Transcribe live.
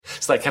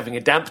like having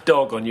a damp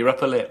dog on your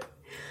upper lip.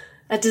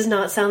 That does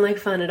not sound like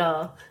fun at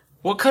all.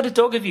 What kind of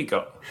dog have you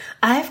got?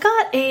 I've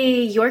got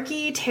a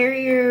Yorkie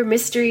Terrier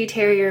Mystery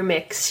Terrier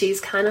mix.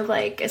 She's kind of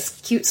like a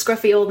cute,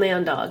 scruffy old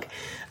man dog,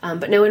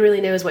 but no one really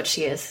knows what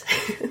she is.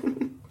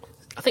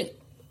 I think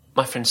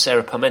my friend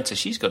Sarah Parmenter,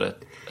 she's got a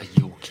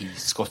Yorkie,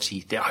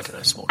 Scotty, I don't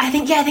know, small. I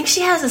think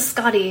she has a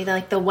Scotty,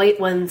 like the white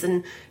ones,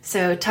 and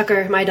so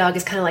Tucker, my dog,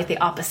 is kind of like the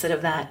opposite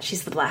of that.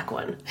 She's the black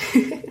one.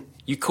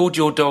 You called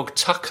your dog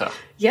Tucker?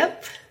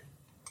 Yep.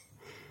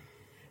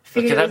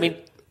 Okay,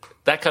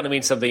 that kind of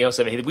means something else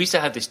over here. We used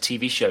to have this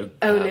TV show.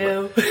 Oh,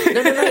 no. No.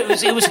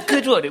 It was a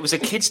good one. It was a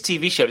kids'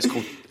 TV show. It was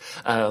called,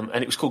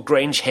 and it was called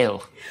Grange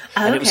Hill.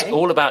 Oh, and it was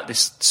all about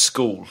this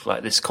school,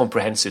 like this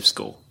comprehensive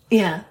school.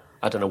 Yeah.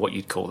 I don't know what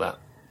you'd call that.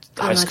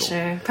 I'm not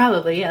sure.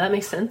 Probably, yeah, that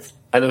makes sense.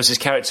 And there was this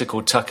character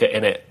called Tucker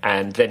in it,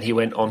 and then he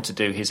went on to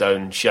do his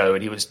own show,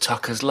 and he was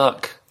Tucker's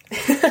Luck.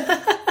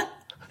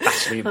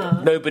 Actually,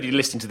 nobody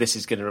listening to this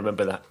is going to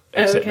remember that.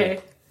 Okay.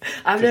 Me.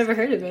 I've never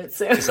heard of it,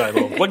 so... Because I'm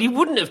old. Well, you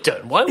wouldn't have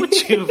done. Why would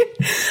you?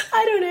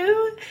 I don't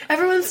know.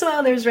 Every once in a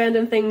while there's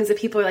random things that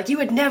people are like, you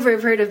would never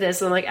have heard of this.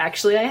 And I'm like,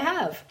 actually, I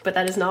have. But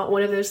that is not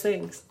one of those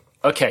things.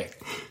 Okay.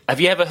 Have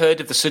you ever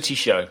heard of The Sooty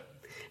Show?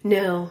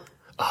 No.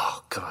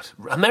 Oh, God.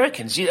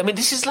 Americans,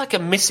 this is like a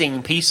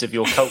missing piece of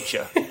your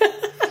culture.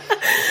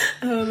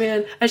 Oh,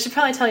 man. I should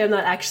probably tell you I'm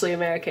not actually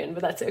American,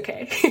 but that's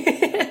okay.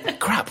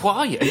 Crap, what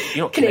are you?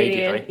 You're not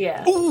Canadian, right?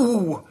 Yeah.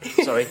 Ooh!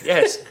 Sorry,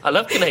 yes. I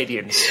love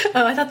Canadians.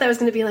 Oh, I thought that was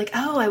going to be like,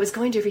 I was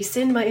going to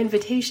rescind my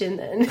invitation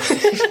then.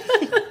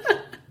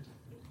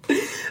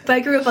 But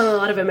I grew up on a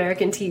lot of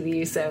American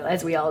TV, so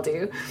as we all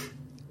do.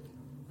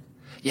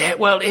 Yeah,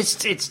 well, it's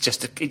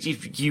just...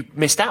 you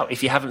missed out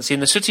if you haven't seen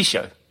The Sooty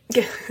Show.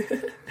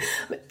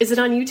 Is it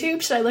on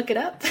YouTube? Should I look it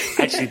up?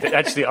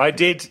 Actually, I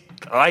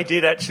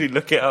did actually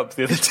look it up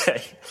the other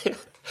day.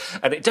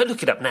 And don't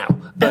look it up now.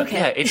 But okay.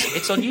 Yeah,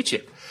 it's on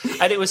YouTube.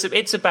 And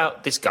it's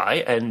about this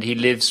guy, and he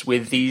lives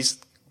with these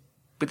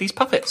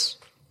puppets.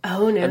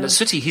 Oh no! And the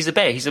Sooty, he's a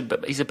bear. He's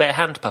a bear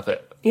hand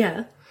puppet.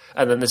 Yeah.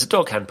 And then there's a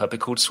dog hand puppet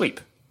called Sweep.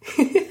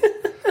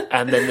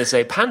 And then there's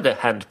a panda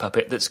hand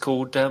puppet that's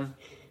called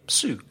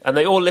Sue. And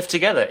they all live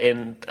together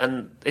and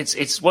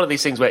it's one of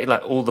these things where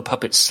like all the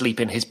puppets sleep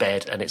in his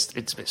bed, and it's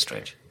a bit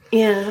strange.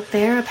 Yeah, a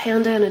bear, a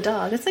panda, and a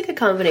dog. That's like a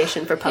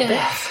combination for puppets.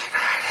 Yeah.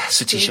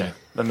 Sooty Show.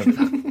 I remember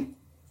that.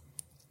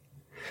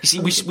 You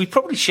see, we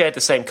probably shared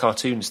the same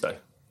cartoons, though.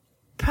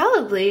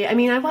 Probably.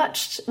 I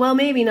watched... Well,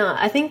 maybe not.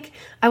 I think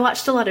I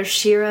watched a lot of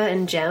She-Ra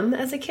and Jem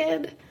as a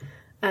kid.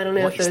 I don't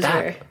know if those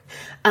were...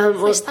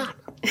 What is that?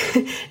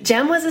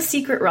 Jem was a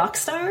secret rock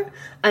star,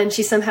 and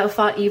she somehow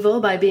fought evil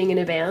by being in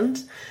a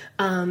band.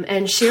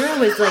 And She-Ra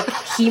was like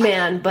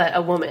He-Man, but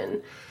a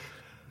woman.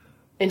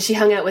 And she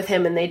hung out with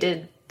him, and they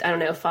did,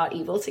 fought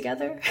evil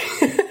together.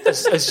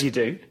 as you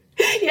do.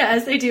 Yeah,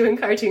 as they do in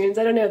cartoons.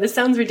 I don't know. This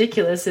sounds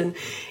ridiculous in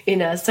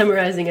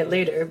summarizing it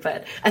later,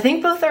 but I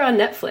think both are on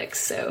Netflix,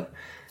 so...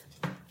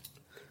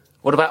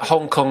 What about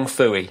Hong Kong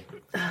Phooey?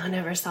 Oh,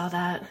 never saw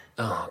that.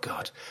 Oh,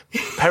 God.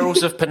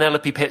 Perils of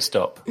Penelope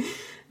Pitstop?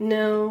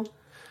 No.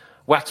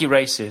 Wacky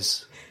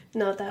Races?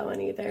 Not that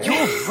one either.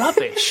 You're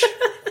rubbish.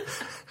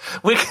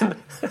 We can...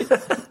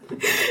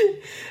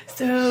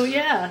 So,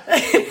 yeah.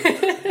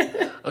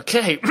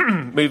 Okay,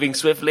 moving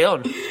swiftly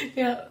on.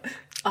 Yeah.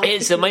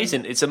 It's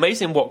amazing. It's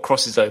amazing what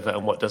crosses over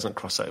and what doesn't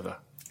cross over.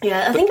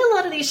 Yeah, I think a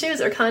lot of these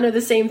shows are kind of the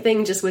same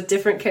thing, just with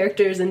different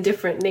characters and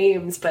different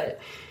names, but,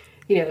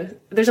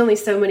 there's only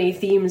so many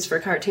themes for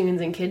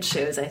cartoons and kids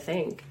shows, I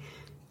think.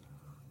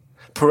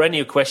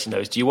 Perennial question, though,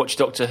 is do you watch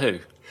Doctor Who?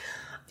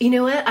 You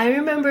know what? I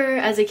remember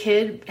as a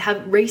kid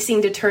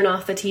racing to turn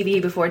off the TV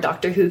before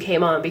Doctor Who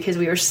came on because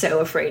we were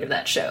so afraid of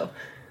that show.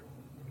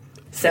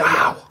 So,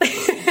 wow.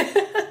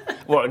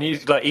 What, and you,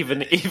 like,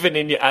 even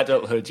in your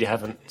adulthood, you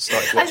haven't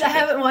started watching I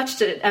haven't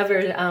watched it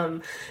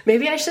ever.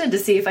 Maybe I should, to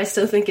see if I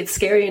still think it's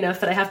scary enough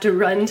that I have to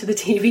run to the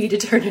TV to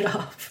turn it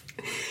off.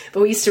 But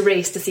we used to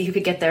race to see who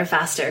could get there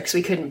faster, because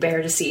we couldn't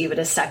bear to see even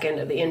a second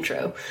of the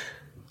intro.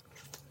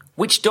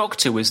 Which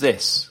Doctor was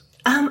this?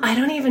 I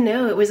don't even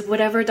know. It was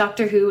whatever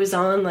Doctor Who was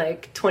on,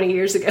 20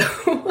 years ago.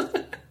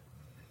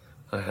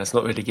 That's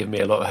not really giving me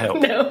a lot of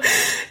help. No.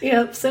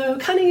 Yep, so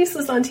kind of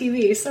useless on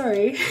TV,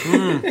 sorry.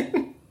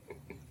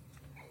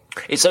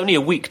 It's only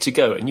a week to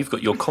go, and you've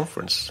got your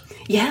conference.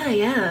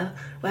 Yeah.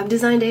 Web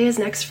Design Day is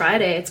next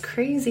Friday. It's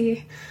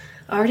crazy.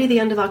 Already the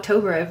end of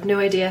October. I have no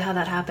idea how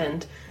that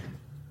happened.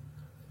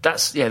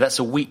 That's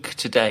a week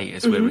today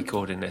as we're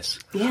recording this.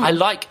 Yeah. I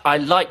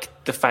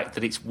like the fact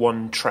that it's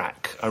one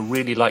track. I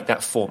really like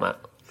that format.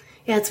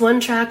 Yeah, it's one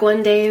track,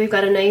 one day. We've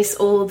got a nice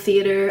old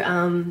theater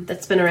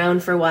that's been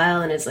around for a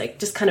while, and it's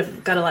just kind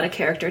of got a lot of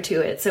character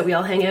to it. So we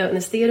all hang out in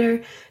this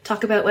theater,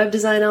 talk about web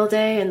design all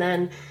day, and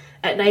then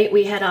at night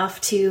we head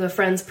off to a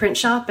friend's print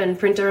shop and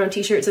print our own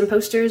t-shirts and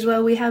posters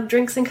while we have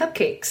drinks and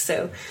cupcakes.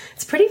 So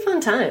it's a pretty fun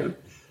time.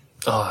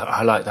 Oh,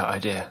 I like that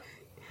idea.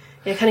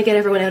 Yeah, kind of get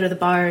everyone out of the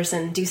bars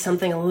and do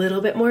something a little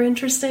bit more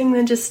interesting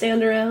than just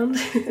stand around.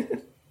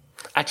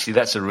 Actually,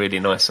 that's a really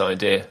nice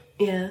idea.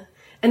 Yeah.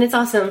 And it's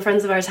awesome.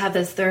 Friends of ours have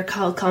this, they're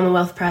called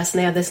Commonwealth Press, and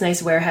they have this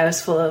nice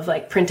warehouse full of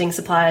like printing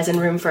supplies and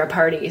room for a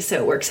party, so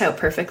it works out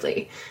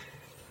perfectly.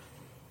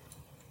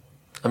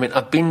 I mean,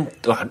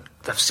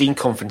 I've seen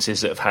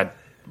conferences that have had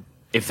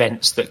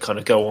events that kind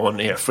of go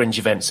on, fringe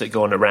events that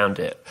go on around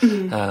it.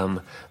 Mm-hmm.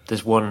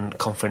 There's one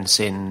conference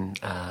in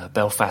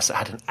Belfast that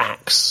had an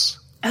axe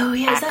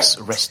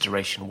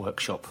restoration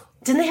workshop.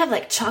 Didn't they have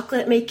like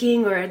chocolate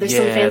making, or there's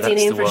some fancy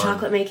name for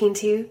chocolate making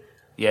too?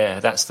 Yeah,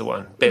 that's the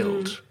one.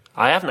 Build. Mm.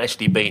 I haven't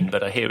actually been,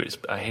 but I hear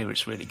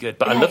it's really good.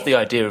 But I love the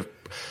idea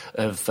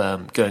of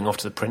going off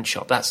to the print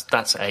shop.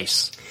 That's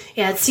ace.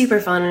 Yeah, it's super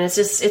fun, and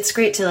it's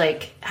great to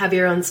like have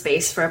your own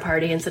space for a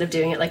party instead of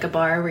doing it like a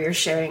bar where you're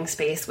sharing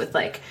space with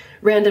like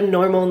random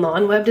normal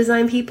non-web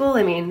design people.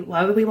 I mean,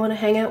 why would we want to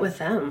hang out with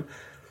them?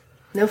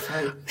 No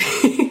fun.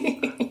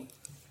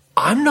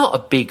 I'm not a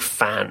big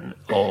fan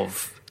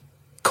of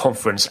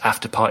conference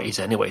after parties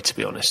anyway, to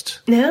be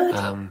honest.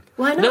 No?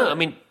 Why not? No, I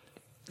mean,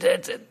 they're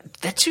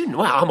too...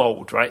 Well, I'm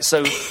old, right?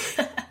 So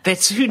they're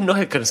too... I'm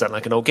going to sound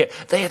like an old git.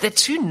 They're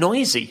too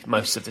noisy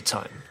most of the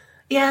time.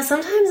 Yeah,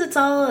 sometimes it's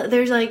all...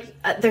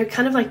 They're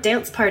kind of like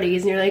dance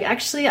parties, and you're like,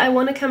 actually, I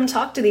want to come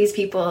talk to these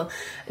people,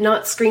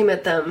 not scream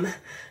at them.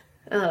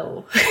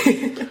 Oh.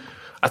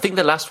 I think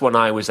the last one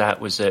I was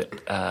at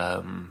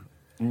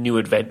New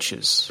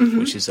Adventures,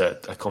 which is a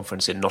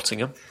conference in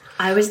Nottingham.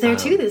 I was there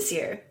too this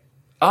year.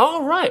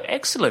 Oh, right.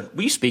 Excellent.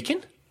 Were you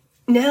speaking?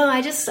 No,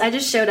 I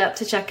just showed up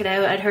to check it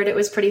out. I'd heard it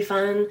was pretty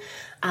fun.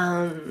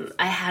 I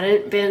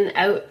hadn't been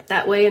out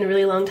that way in a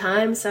really long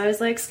time, so I was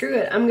like, screw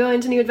it. I'm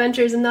going to New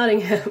Adventures in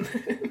Nottingham.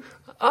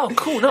 Oh,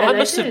 cool. No, I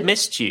must have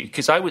missed you,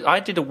 because I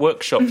did a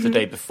workshop the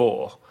day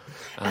before.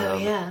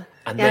 And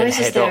then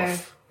head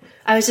off.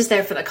 I was just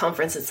there for the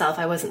conference itself.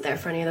 I wasn't there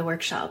for any of the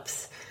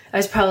workshops. I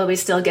was probably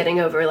still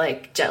getting over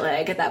like jet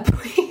lag at that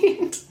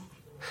point.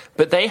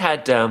 But they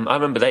had, I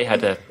remember they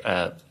had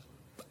a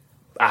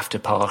after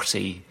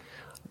party,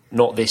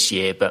 not this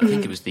year, but I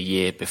think it was the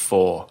year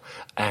before,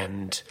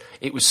 and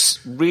it was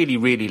really,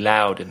 really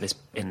loud in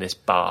this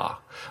bar.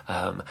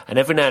 And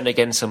every now and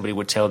again, somebody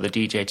would tell the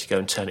DJ to go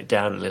and turn it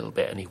down a little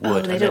bit, and he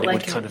would, and then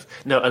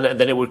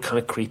it would kind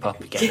of creep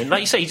up again. And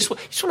like you say, you just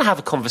want to have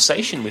a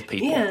conversation with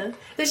people. Yeah,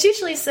 there's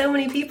usually so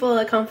many people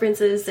at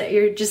conferences that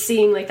you're just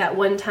seeing like that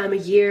one time a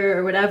year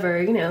or whatever.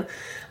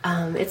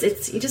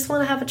 It's you just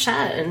want to have a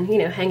chat and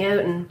hang out,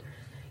 and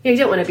you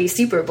don't want to be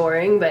super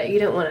boring, but you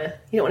don't want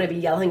to be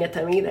yelling at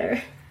them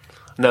either.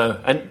 No,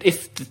 and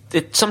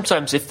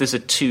sometimes if there's a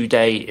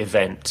 2-day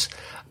event.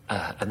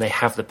 And they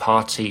have the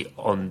party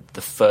on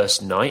the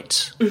first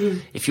night. Mm-hmm.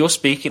 If you're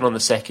speaking on the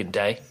second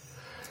day...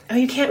 Oh,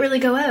 you can't really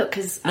go out,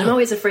 because I'm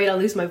always afraid I'll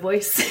lose my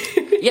voice.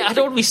 Yeah, I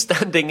don't want to be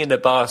standing in a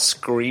bar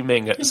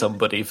screaming at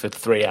somebody for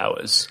 3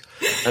 hours.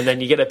 And then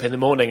you get up in the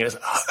morning and it's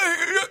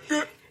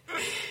like...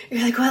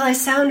 You're like, well, I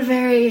sound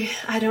very,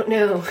 I don't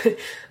know,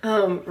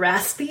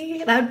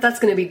 raspy. That's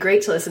going to be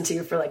great to listen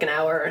to for like an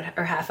hour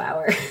or half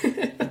hour.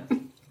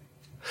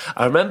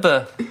 I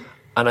remember...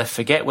 And I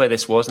forget where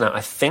this was now.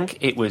 I think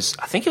it was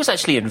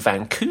actually in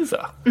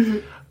Vancouver. Mm-hmm.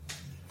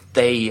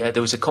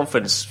 There was a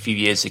conference a few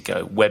years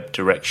ago, Web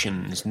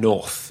Directions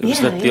North. It was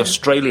the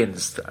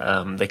Australians.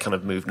 They kind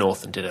of moved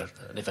north and did an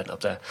event up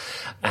there.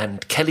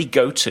 And Kelly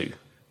Goto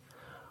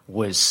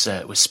was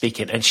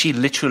speaking, and she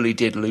literally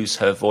did lose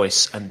her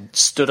voice and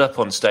stood up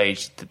on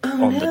stage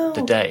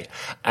the day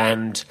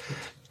and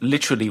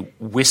literally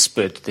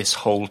whispered this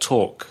whole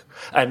talk.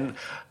 And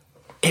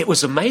it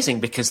was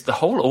amazing because the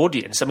whole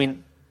audience, I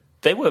mean,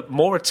 they were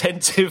more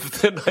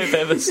attentive than I've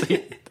ever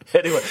seen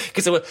anyone,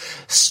 because they were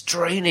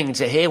straining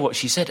to hear what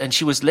she said, and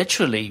she was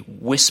literally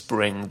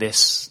whispering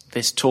this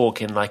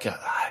talk in like a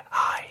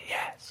hi,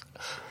 yes.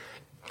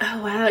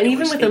 Oh wow! And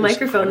even with a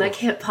microphone, that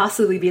can't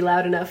possibly be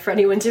loud enough for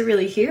anyone to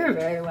really hear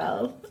very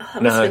well. Oh,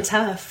 that must have been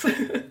tough.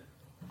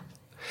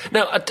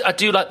 No, I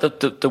do like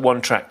the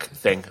one track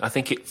thing. I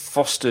think it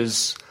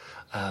fosters.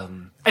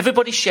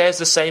 Everybody shares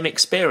the same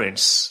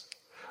experience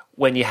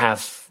when you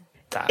have.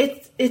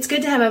 It's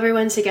good to have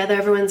everyone together.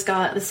 Everyone's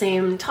got the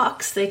same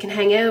talks. They can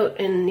hang out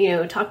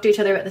and, talk to each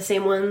other about the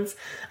same ones.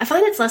 I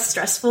find it's less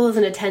stressful as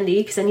an attendee,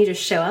 because then you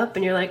just show up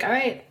and you're like, all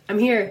right, I'm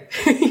here.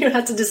 You don't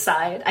have to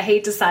decide. I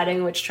hate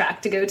deciding which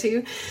track to go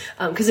to,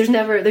 because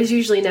there's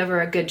usually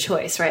never a good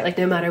choice, right? Like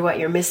no matter what,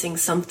 you're missing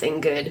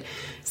something good.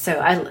 So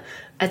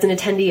as an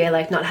attendee, I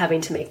like not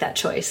having to make that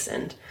choice,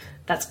 and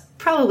that's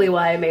probably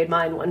why I made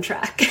mine one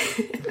track.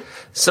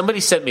 Somebody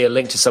sent me a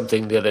link to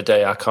something the other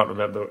day. I can't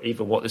remember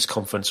even what this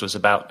conference was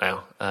about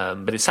now,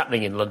 but it's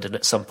happening in London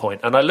at some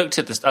point. And I looked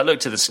at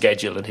the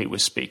schedule and who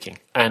was speaking,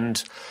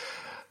 and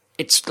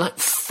it's like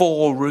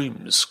 4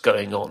 rooms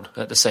going on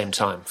at the same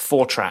time,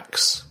 4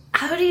 tracks.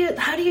 How do you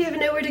even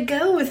know where to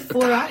go with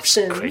 4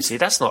 options? That's crazy.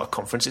 That's not a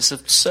conference; it's a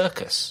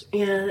circus.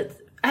 Yeah.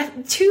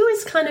 2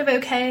 is kind of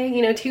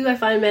okay. 2 I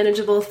find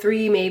manageable,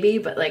 3 maybe,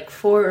 but like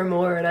 4 or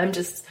more, and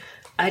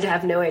I'd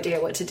have no idea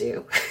what to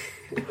do.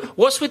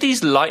 What's with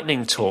these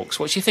lightning talks?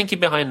 What's you thinking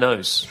behind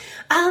those?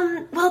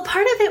 Well,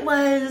 part of it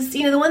was,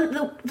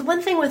 the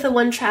one thing with a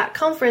one-track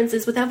conference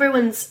is with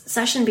everyone's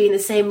session being the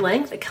same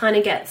length, it kind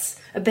of gets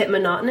a bit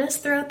monotonous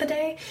throughout the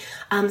day.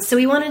 So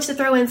we wanted to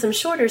throw in some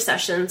shorter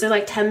sessions. They're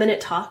like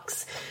 10-minute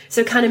talks.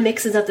 So it kind of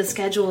mixes up the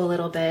schedule a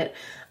little bit.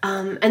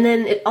 And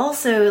then it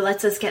also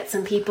lets us get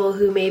some people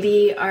who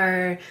maybe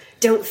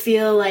don't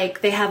feel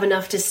like they have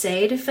enough to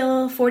say to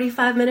fill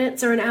 45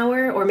 minutes or an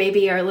hour, or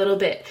maybe are a little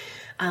bit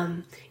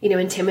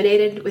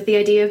intimidated with the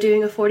idea of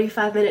doing a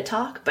 45-minute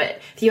talk. But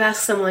if you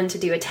ask someone to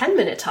do a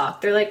 10-minute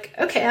talk, they're like,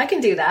 okay, I can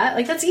do that.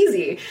 Like, that's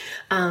easy.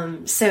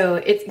 So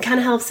it kind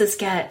of helps us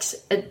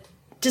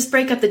just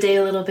break up the day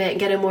a little bit and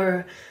get a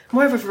more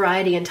of a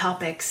variety in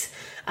topics.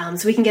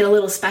 So we can get a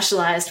little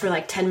specialized for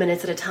like 10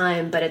 minutes at a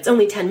time, but it's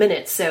only 10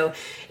 minutes. So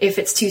if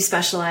it's too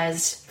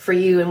specialized for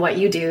you and what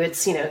you do,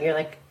 it's, you're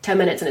like 10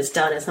 minutes and it's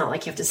done. It's not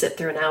like you have to sit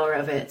through an hour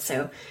of it.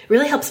 So it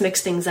really helps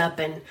mix things up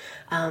and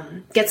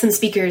get some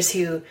speakers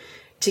to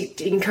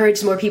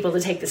encourage more people to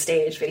take the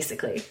stage,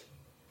 basically.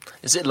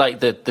 Is it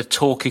like the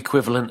talk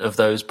equivalent of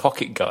those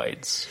pocket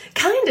guides?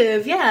 Kind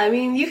of, yeah. I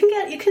mean, you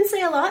can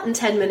say a lot in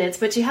 10 minutes,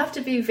 but you have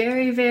to be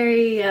very,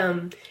 very,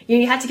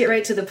 you have to get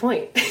right to the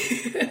point.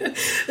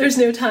 There's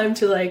no time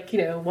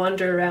to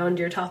wander around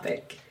your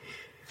topic.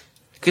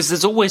 Because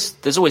there's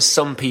always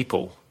some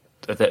people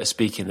that are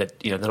speaking that,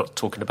 they're not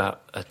talking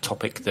about a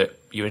topic that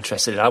you're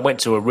interested in. I went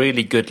to a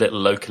really good little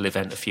local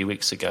event a few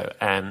weeks ago,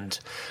 and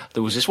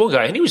there was this one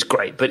guy, and he was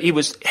great, but he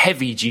was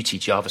heavy duty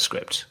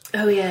JavaScript.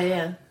 Oh, yeah,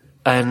 yeah.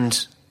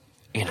 And,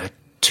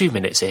 2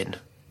 minutes in,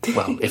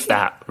 well, if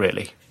that,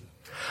 really.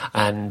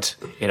 And,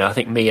 I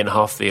think me and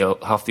half the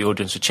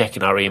audience were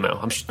checking our email.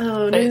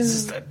 Oh, no.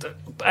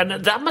 And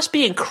that must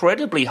be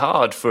incredibly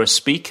hard for a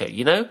speaker,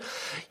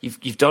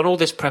 You've done all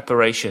this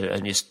preparation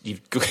and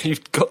you've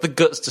got the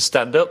guts to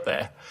stand up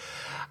there.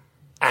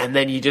 And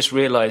then you just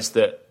realise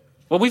that,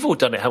 well, we've all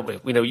done it,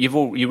 haven't we?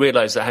 You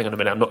realise that, hang on a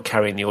minute, I'm not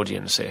carrying the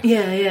audience here.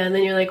 Yeah, yeah. And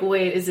then you're like,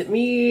 wait, is it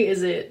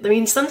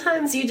me?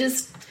 Sometimes you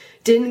just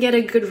didn't get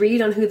a good read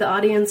on who the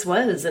audience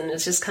was, and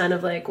it's just kind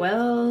of like,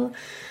 well,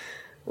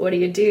 what do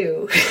you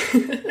do?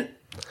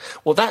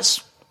 Well,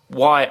 that's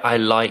why I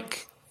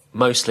like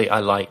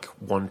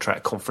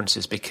one-track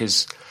conferences,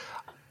 because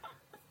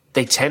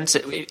they tend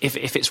to,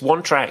 if it's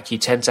one track, you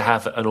tend to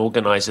have an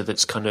organizer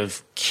that's kind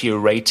of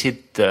curated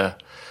the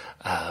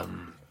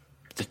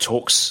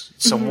talks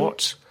somewhat.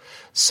 Mm-hmm.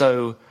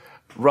 So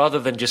rather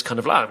than just kind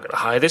of like, I'm going to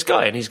hire this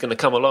guy and he's going to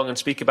come along and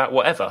speak about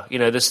whatever,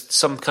 there's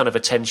some kind of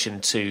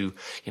attention to,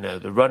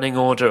 the running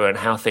order and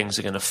how things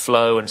are going to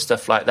flow and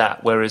stuff like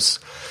that. Whereas,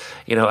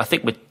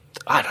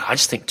 I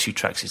just think 2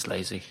 tracks is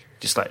lazy.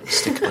 Just like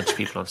stick a bunch of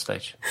people on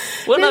stage.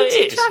 Well, no,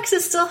 it 2 tracks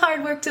is still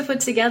hard work to put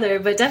together,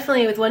 but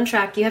definitely with 1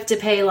 track, you have to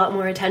pay a lot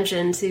more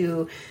attention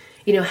to,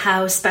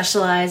 how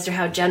specialized or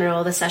how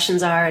general the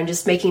sessions are, and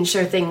just making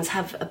sure things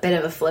have a bit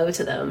of a flow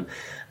to them.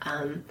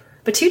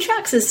 But 2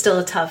 tracks is still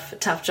a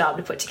tough job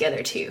to put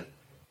together too.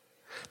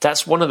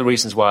 That's one of the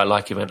reasons why I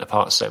like Event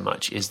Apart so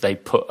much, is they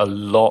put a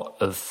lot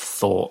of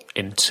thought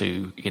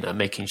into,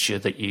 making sure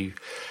that you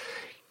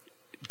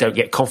don't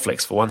get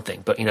conflicts, for one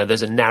thing, but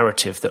there's a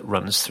narrative that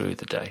runs through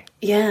the day.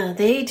 Yeah,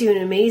 they do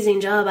an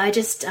amazing job.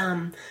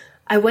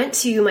 I went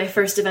to my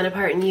first Event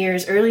Apart in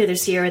years earlier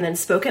this year, and then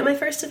spoke at my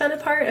first Event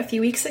Apart a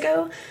few weeks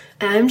ago,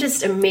 and I'm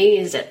just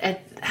amazed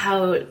at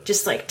how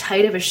just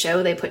tight of a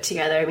show they put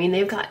together. I mean,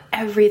 they've got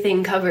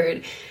everything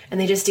covered,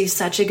 and they just do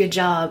such a good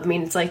job. I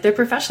mean, it's like they're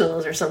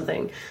professionals or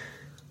something.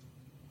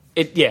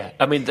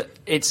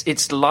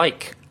 It's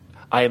like,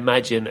 I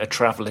imagine, a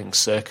travelling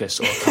circus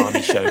or a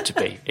carny show to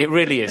be. It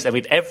really is. I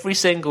mean, every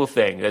single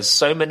thing, there's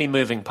so many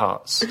moving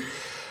parts,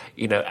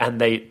 and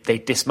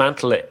they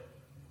dismantle it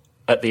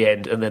at the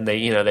end, and then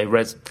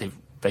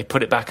they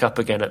put it back up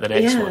again at the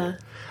next one.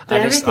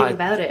 But everything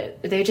about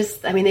it,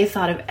 they've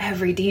thought of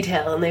every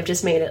detail, and they've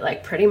just made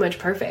it pretty much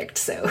perfect.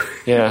 So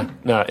yeah,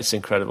 no, it's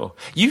incredible.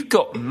 You've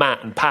got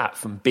Matt and Pat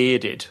from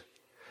Bearded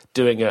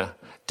doing a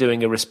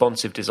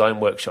responsive design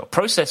workshop,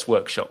 process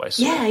workshop, I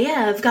saw.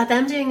 Yeah, I've got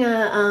them doing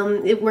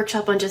a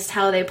workshop on just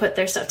how they put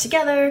their stuff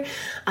together.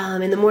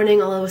 In the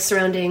morning, all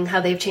surrounding how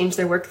they've changed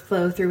their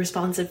workflow through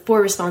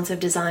responsive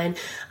design.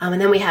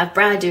 And then we have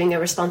Brad doing a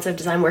responsive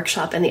design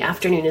workshop in the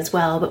afternoon as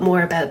well, but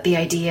more about the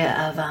idea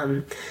of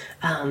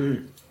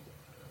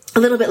a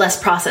little bit less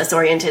process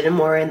oriented and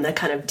more in the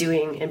kind of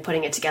doing and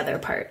putting it together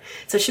part.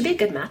 So it should be a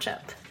good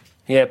matchup.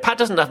 Yeah, Pat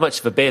doesn't have much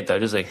of a beard though,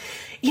 does he?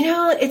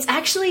 It's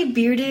actually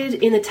bearded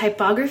in the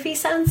typography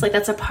sense.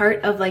 That's a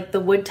part of the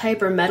wood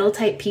type or metal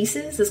type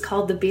pieces is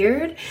called the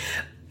beard.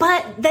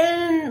 But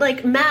then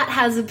Matt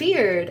has a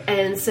beard,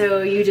 and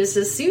so you just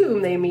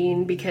assume they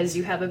mean because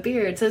you have a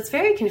beard. So it's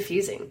very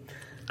confusing.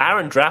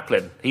 Aaron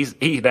Draplin,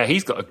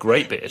 he's got a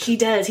great beard. He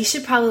does. He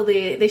should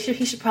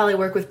probably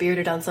work with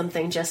Bearded on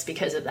something just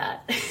because of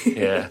that.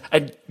 Yeah,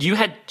 and you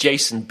had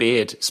Jason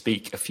Beard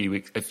speak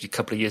a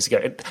couple of years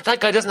ago. That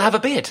guy doesn't have a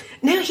beard.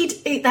 No,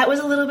 that was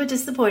a little bit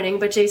disappointing.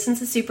 But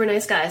Jason's a super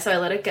nice guy, so I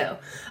let it go.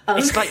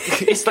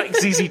 It's like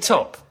ZZ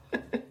Top.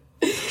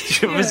 Do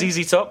you remember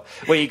ZZ Top?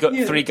 Where you got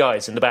three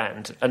guys in the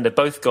band, and they've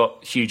both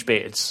got huge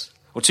beards.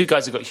 Well, two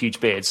guys have got huge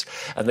beards,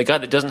 and the guy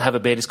that doesn't have a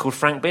beard is called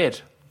Frank Beard.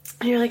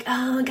 And you're like,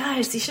 oh,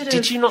 guys, you should have...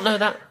 Did you not know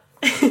that?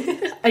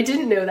 I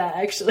didn't know that,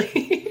 actually.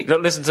 You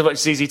don't listen to much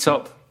ZZ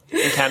Top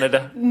in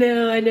Canada?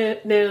 No, I know,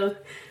 no.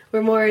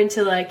 We're more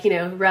into, like,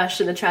 Rush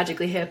and the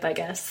Tragically Hip, I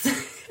guess.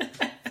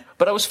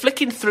 But I was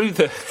flicking through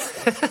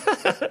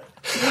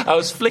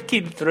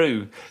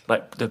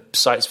like the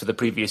sites for the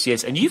previous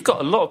years, and you've got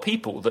a lot of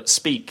people that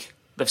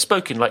they've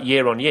spoken like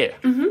year on year.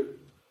 Mm-hmm.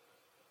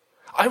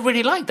 I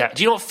really like that.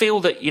 Do you not feel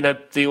that,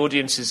 the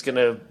audience is going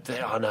to,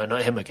 oh no,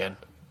 not him again?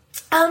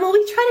 Well,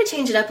 we try to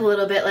change it up a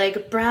little bit.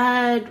 Like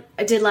Brad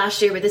did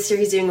last year, but this year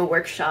he's doing a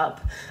workshop.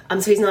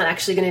 So he's not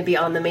actually going to be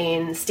on the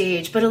main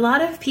stage. But a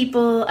lot of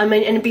people,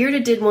 and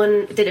Bearded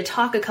did a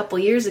talk a couple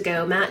years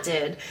ago, Matt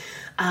did.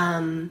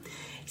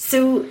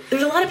 So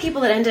there's a lot of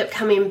people that end up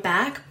coming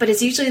back, but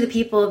it's usually the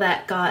people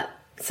that got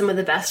some of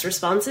the best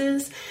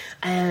responses.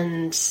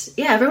 And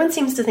yeah, everyone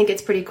seems to think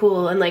it's pretty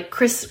cool. And like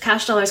Chris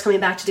Cashdollar is coming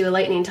back to do a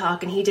lightning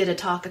talk, and he did a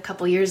talk a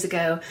couple years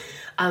ago.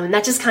 And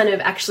that just kind of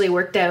actually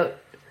worked out.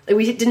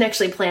 We didn't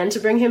actually plan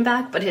to bring him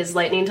back, but his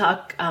lightning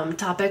talk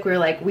topic, we were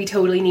like, we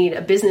totally need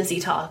a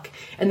businessy talk.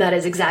 And that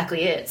is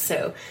exactly it.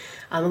 So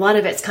a lot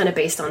of it's kind of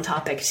based on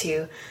topic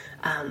too.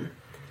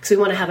 Because we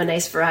want to have a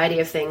nice variety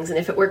of things. And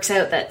if it works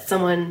out that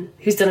someone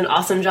who's done an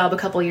awesome job a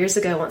couple years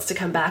ago wants to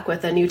come back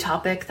with a new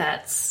topic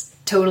that's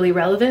totally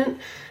relevant,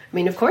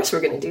 of course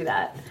we're going to do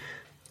that.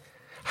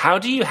 How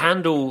do you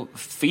handle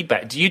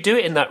feedback? Do you do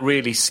it in that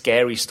really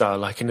scary style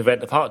like an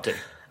Event Apart do?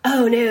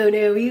 Oh,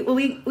 no.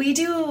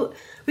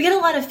 We get a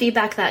lot of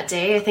feedback that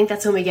day. I think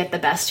that's when we get the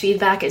best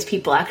feedback, is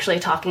people actually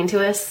talking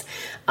to us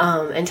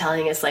and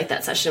telling us like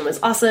that session was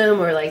awesome,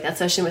 or like that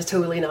session was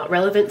totally not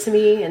relevant to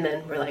me. And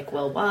then we're like,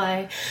 well,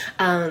 why?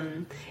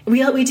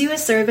 We do a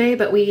survey,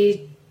 but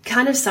we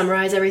kind of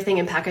summarize everything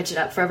and package it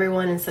up for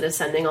everyone instead of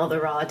sending all the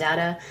raw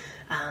data.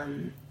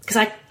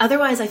 Because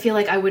otherwise I feel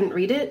like I wouldn't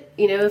read it.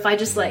 If I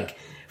just like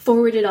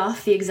forwarded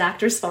off the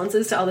exact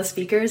responses to all the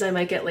speakers, I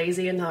might get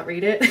lazy and not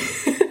read it.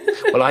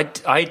 Well,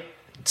 I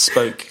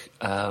spoke...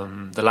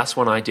 the last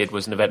one I did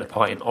was an Event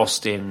Apart in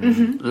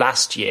Austin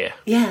last year.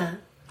 Yeah.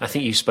 I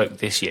think you spoke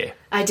this year.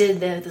 I did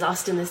the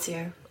Austin this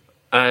year.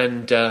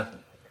 And to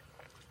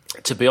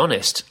be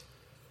honest,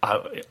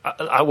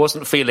 I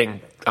wasn't feeling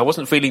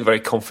very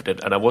confident,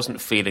 and I wasn't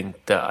feeling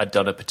that I'd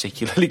done a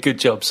particularly good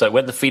job. So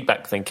when the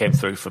feedback thing came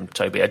through from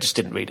Toby, I just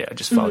didn't read it. I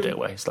just filed it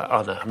away. It's like,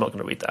 oh no, I'm not going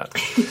to read that.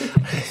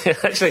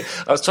 Actually,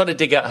 I was trying to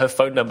dig out her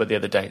phone number the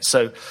other day.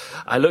 So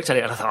I looked at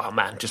it and I thought, oh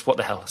man, just what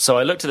the hell? So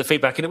I looked at the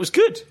feedback and it was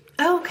good.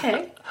 Oh,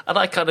 okay. And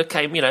I kind of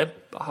came,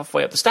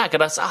 halfway up the stack,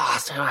 and I said,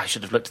 I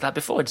should have looked at that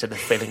before instead of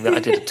feeling that I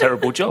did a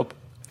terrible job.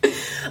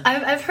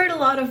 I've heard a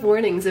lot of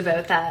warnings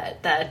about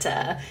that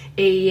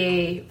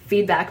AEA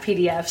feedback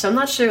PDF, so I'm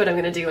not sure what I'm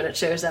going to do when it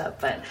shows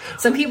up. But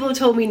some people have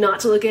told me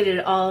not to look at it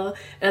at all,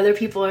 and other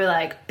people are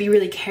like, be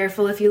really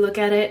careful if you look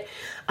at it.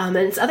 And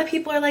other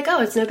people are like,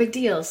 oh, it's no big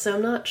deal, so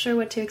I'm not sure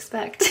what to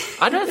expect.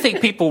 I don't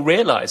think people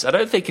realise. I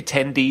don't think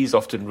attendees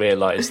often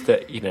realise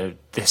that,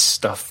 this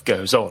stuff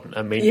goes on.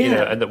 and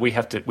that we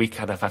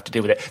kind of have to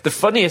deal with it. The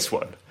funniest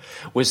one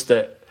was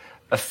that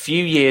a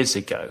few years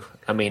ago,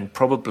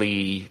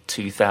 probably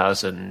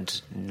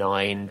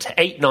 2009 to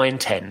 8, 9,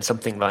 10,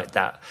 something like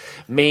that,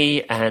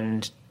 me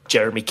and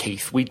Jeremy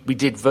Keith, we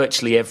did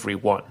virtually every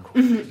one.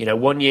 Mm-hmm.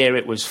 One year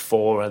it was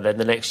 4, and then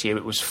the next year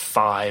it was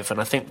 5,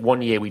 and I think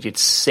one year we did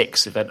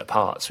 6 Event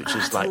Aparts, which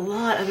was like... That's a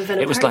lot of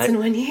Event Aparts in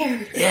 1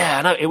 year. Yeah,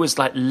 I know, it was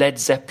like Led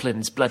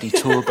Zeppelin's bloody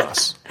tour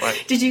bus.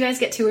 Right? Did you guys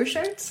get tour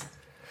shirts?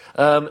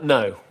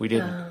 No, we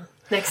didn't.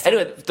 Next time.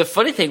 Anyway, the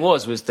funny thing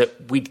was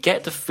that we'd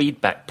get the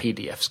feedback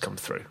PDFs come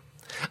through,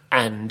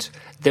 and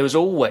there was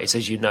always,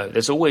 as you know,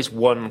 there's always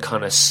one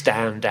kind of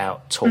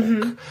standout talk.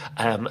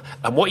 Mm-hmm.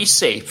 And what you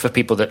see, for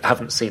people that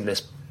haven't seen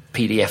this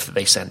PDF that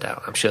they send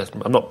out,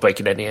 I'm not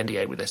breaking any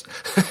NDA with this,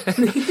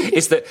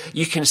 is that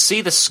you can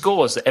see the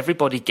scores that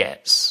everybody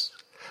gets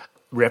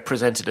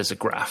represented as a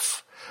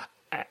graph,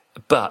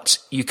 but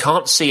you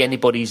can't see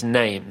anybody's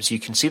names. You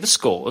can see the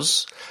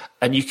scores,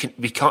 and you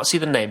can't see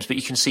the names, but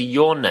you can see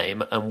your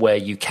name and where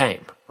you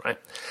came, right?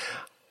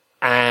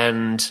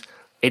 And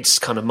it's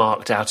kind of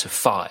marked out of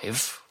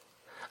 5,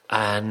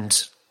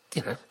 and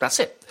that's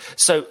it.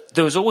 So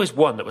there was always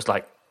one that was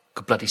like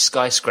a bloody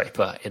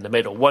skyscraper in the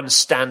middle, one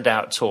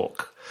standout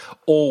talk,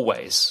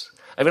 always.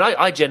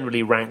 I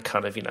generally rank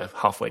kind of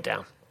halfway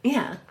down.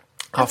 Yeah.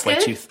 Halfway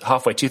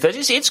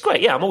 2/3. It's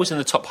great. Yeah, I'm always in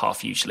the top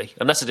half usually,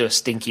 unless I do a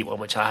stinky one,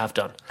 which I have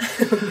done.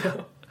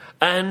 No.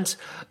 And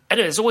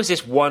anyway, there's always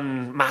this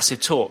one massive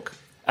talk.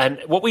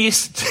 And what we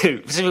used to do,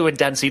 particularly when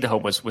Dan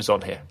Cederholm was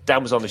on here,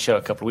 Dan was on the show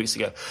a couple of weeks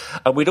ago,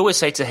 and we'd always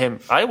say to him,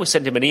 I always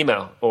send him an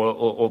email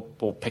or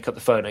pick up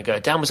the phone and go,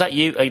 Dan, was that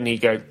you? And he'd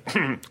go,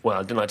 well,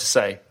 I didn't like to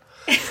say.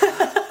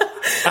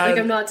 Like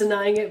I'm not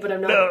denying it, but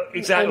I'm not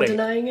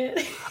denying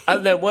it.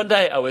 And then one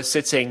day I was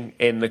sitting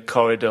in the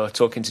corridor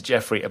talking to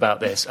Jeffrey about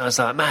this, and I was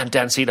like, man,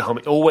 Dan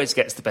Cederholm always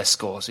gets the best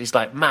scores. He's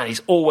like, man,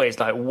 he's always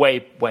like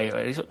way.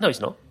 He's like, no, he's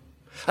not.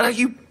 And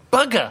you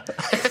bugger.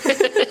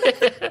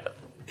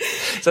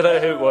 So I don't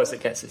know who it was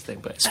that gets this thing,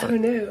 but it's funny.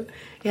 I don't know.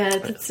 Yeah,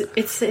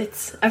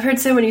 it's. I've heard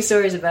so many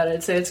stories about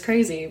it, so it's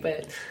crazy.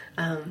 But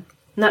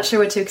not sure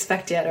what to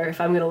expect yet, or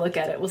if I'm going to look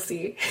at it. We'll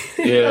see.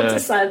 Yeah. I'll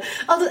decide.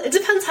 It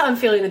depends how I'm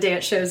feeling the day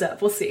it shows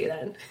up. We'll see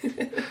then.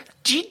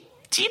 Do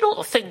you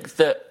not think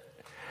that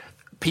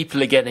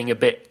people are getting a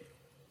bit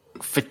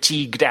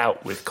fatigued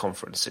out with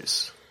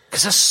conferences?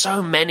 Because there's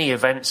so many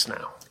events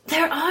now.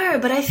 There are,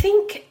 but I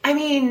think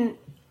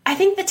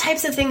the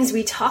types of things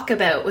we talk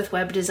about with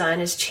web design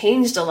has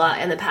changed a lot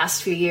in the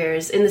past few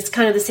years, in this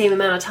kind of the same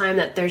amount of time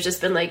that there's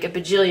just been like a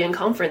bajillion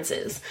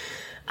conferences.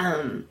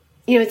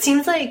 It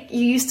seems like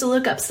you used to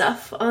look up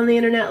stuff on the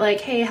internet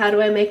like, hey, how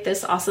do I make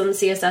this awesome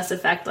CSS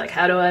effect? Like,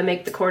 how do I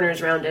make the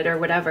corners rounded or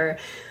whatever?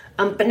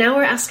 But now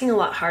we're asking a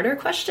lot harder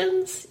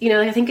questions.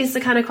 I think it's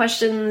the kind of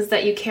questions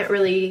that you can't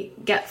really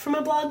get from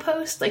a blog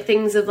post. Like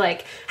things of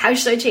like, how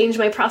should I change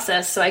my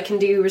process so I can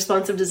do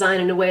responsive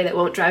design in a way that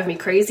won't drive me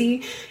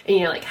crazy?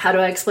 And, like, how do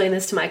I explain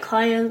this to my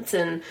clients?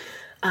 And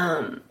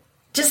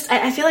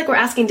I feel like we're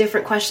asking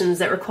different questions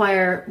that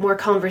require more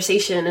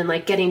conversation and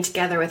like getting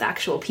together with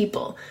actual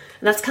people.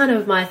 And that's kind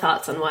of my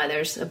thoughts on why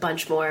there's a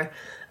bunch more.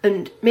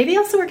 And maybe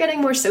also we're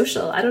getting more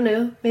social. I don't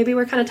know. Maybe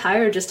we're kind of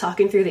tired of just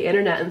talking through the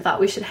internet and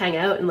thought we should hang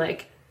out and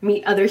like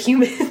meet other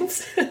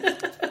humans.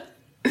 Yeah,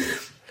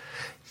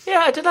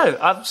 I don't know.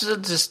 I've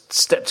just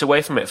stepped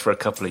away from it for a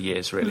couple of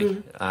years,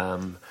 really.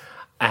 Mm-hmm.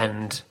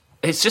 And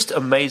it's just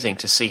amazing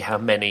to see how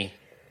many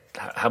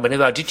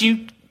there are. Did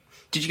you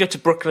go to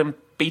Brooklyn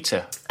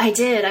Beta? I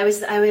did. I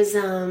was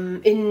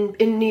in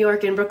New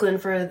York and Brooklyn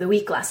for the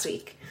week last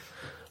week.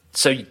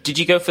 So did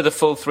you go for the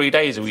full 3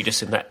 days, or were you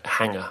just in that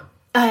hangar?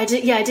 I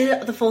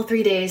did the full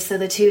 3 days, so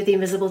the 2 at the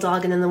Invisible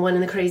Dog and then the 1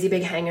 in the crazy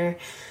big hangar.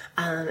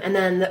 And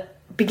then the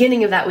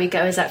beginning of that week,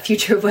 I was at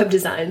Future of Web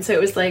Design, so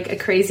it was like a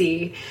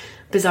crazy,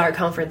 bizarre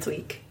conference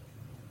week.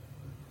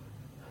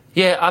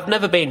 Yeah, I've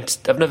never been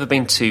to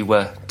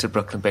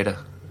Brooklyn Beta.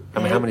 I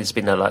mean, how many has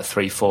been there? Like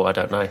 3, 4? I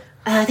don't know.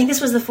 I think this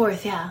was the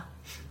 4th. Yeah,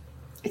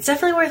 it's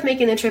definitely worth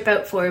making the trip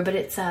out for. But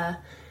it's I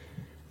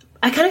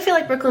kind of feel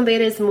like Brooklyn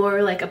Beta is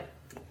more like a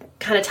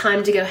kind of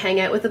time to go hang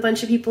out with a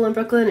bunch of people in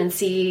Brooklyn and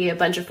see a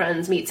bunch of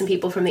friends, meet some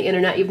people from the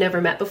internet you've never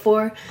met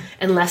before,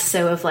 and less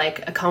so of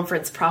like a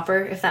conference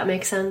proper, if that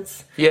makes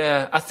sense.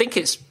 Yeah, I think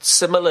it's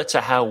similar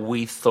to how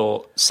we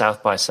thought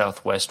South by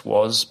Southwest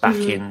was back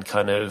in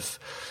kind of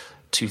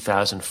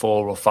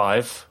 2004 or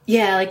 5.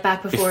 Yeah, like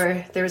back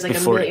before there was like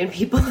a million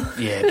people.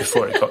 Yeah,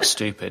 before it got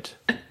stupid.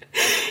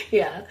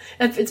 Yeah,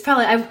 it's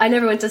probably, I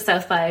never went to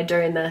South by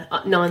during the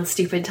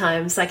non-stupid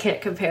times, so I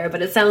can't compare,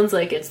 but it sounds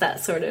like it's that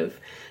sort of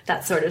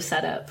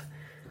setup.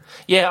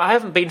 Yeah, I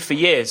haven't been for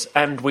years,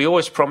 and we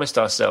always promised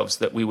ourselves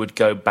that we would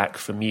go back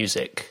for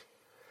music.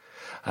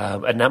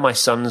 And now my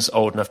son's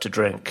old enough to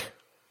drink.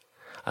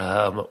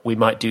 We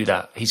might do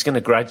that.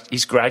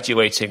 He's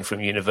graduating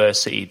from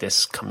university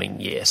this coming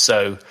year,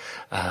 so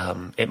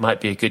it might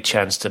be a good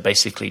chance to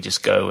basically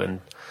just go and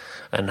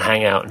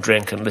hang out and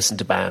drink and listen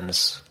to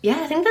bands.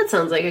 Yeah, I think that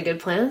sounds like a good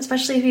plan,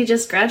 especially if you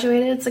just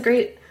graduated. It's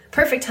a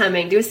perfect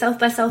timing. Do a South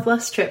by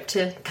Southwest trip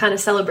to kind of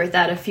celebrate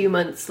that a few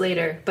months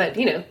later, but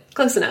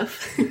close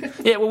enough.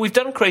 Yeah, well, we've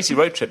done crazy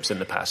road trips in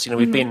the past.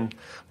 We've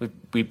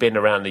been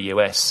around the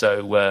US,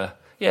 so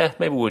yeah,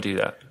 maybe we'll do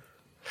that.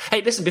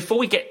 Hey, listen, before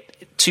we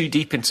get too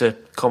deep into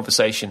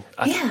conversation,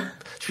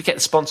 should we get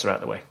the sponsor out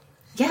of the way?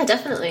 Yeah,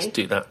 definitely. Let's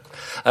do that.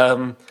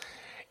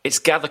 It's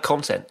Gather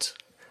Content.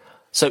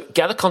 So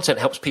Gather Content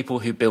helps people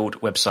who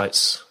build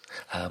websites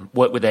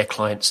work with their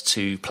clients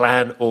to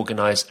plan,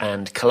 organize,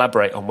 and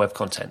collaborate on web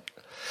content.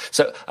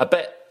 So I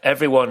bet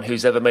everyone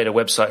who's ever made a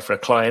website for a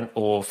client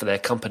or for their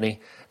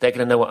company, they're going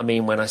to know what I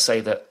mean when I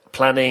say that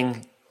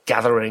planning,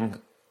 gathering,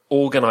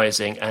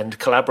 organizing, and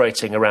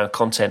collaborating around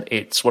content,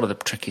 it's one of the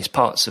trickiest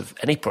parts of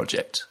any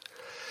project.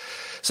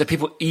 So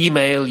people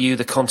email you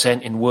the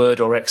content in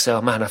Word or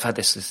Excel. Man, I've had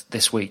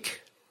this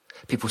week.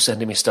 People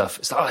sending me stuff.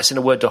 It's like, it's in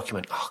a Word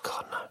document. Oh,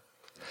 God, no.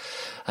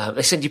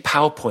 They send you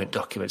PowerPoint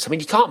documents. I mean,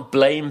 you can't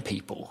blame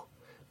people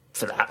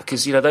for that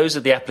because, those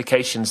are the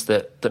applications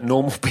that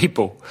normal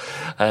people,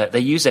 they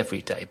use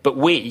every day. But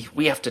we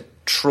have to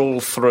trawl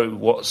through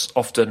what's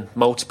often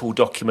multiple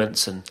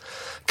documents and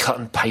cut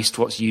and paste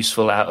what's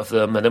useful out of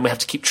them. And then we have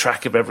to keep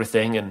track of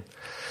everything. And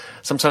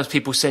sometimes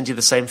people send you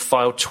the same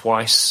file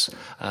twice,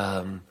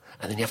 and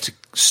then you have to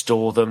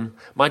store them.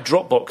 My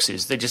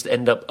Dropboxes, they just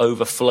end up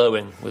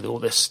overflowing with all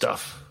this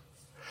stuff.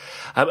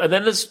 And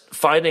then there's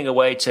finding a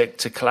way to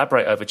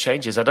collaborate over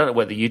changes. I don't know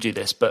whether you do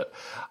this, but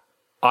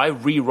I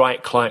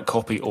rewrite client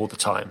copy all the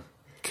time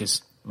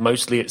because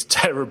mostly it's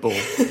terrible.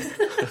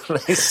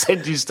 They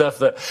send you stuff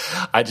that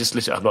I just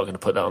literally, I'm not going to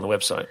put that on the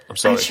website. I'm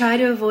sorry. I try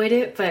to avoid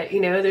it, but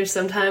there's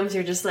sometimes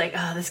you're just like,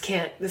 oh, this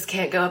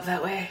can't go up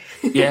that way.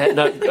 Yeah,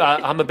 no,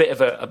 I'm a bit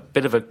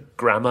of a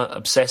grammar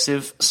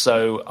obsessive,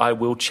 so I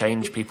will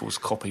change people's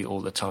copy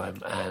all the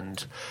time.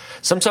 And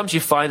sometimes you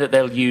find that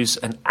they'll use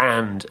an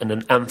and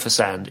an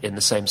ampersand in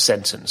the same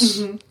sentence.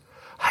 Mm-hmm.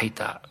 I hate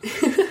that.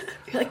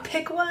 You're like,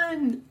 pick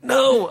one.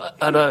 No,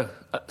 I know.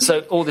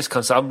 So all this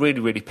kind of stuff, I'm really,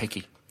 really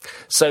picky.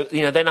 So,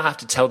 then I have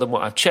to tell them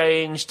what I've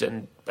changed,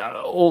 and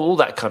all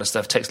that kind of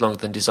stuff takes longer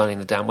than designing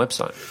the damn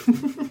website.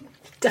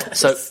 Does.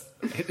 So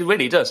it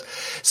really does.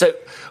 So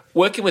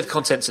working with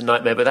content's a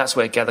nightmare, but that's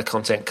where Gather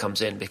Content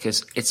comes in,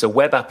 because it's a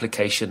web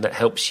application that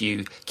helps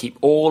you keep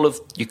all of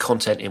your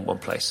content in one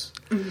place.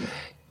 Mm-hmm.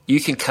 You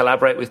can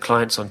collaborate with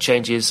clients on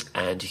changes,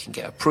 and you can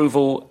get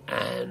approval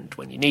and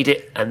when you need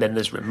it, and then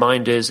there's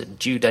reminders and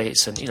due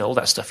dates and all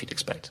that stuff you'd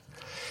expect.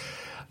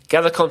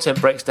 Gather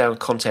Content breaks down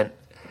content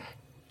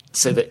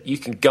so that you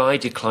can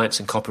guide your clients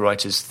and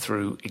copywriters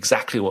through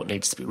exactly what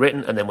needs to be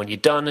written, and then when you're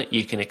done,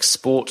 you can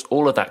export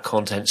all of that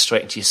content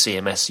straight into your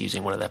CMS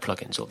using one of their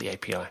plugins or the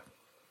API.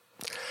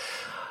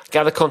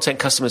 Gather Content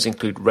customers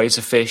include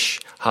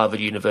Razorfish, Harvard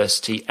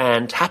University,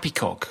 and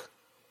HappyCog.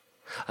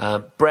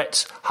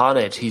 Brett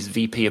Harned, he's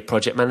VP of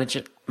Project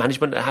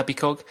Management at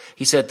HappyCog.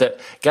 He said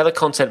that Gather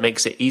Content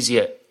makes it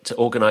easier to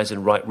organize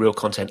and write real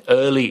content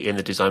early in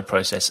the design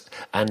process,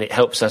 and it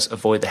helps us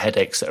avoid the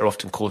headaches that are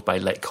often caused by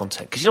late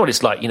content. Because you know what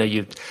it's like,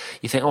 you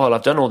think, oh, well,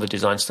 I've done all the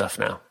design stuff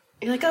now.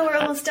 You're like, oh, we're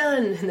almost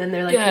done. And then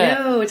they're like,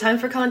 no, time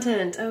for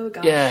content. Oh,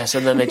 gosh. Yes,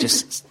 and then they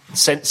just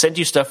send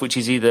you stuff which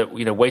is either,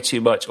 way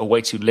too much or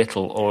way too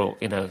little, or,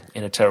 in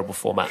a terrible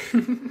format.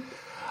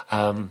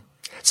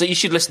 So you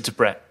should listen to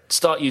Brett.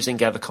 Start using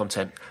Gather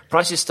Content.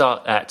 Prices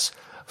start at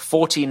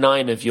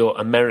 49 of your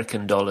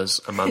American dollars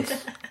a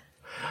month.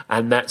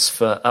 And that's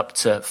for up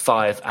to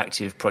 5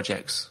 active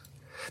projects.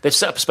 They've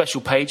set up a special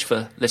page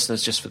for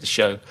listeners just for the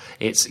show.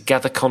 It's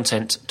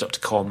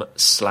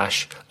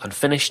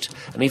gathercontent.com/unfinished.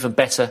 And even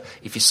better,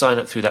 if you sign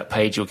up through that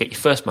page, you'll get your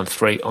first month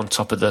free on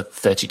top of the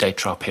 30-day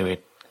trial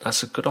period.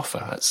 That's a good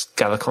offer. That's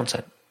Gather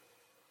Content.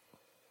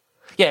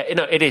 Yeah,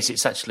 it is.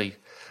 It's actually...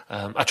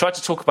 I tried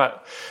to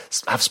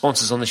have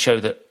sponsors on the show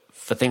that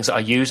for things that I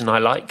use and I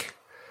like,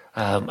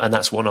 and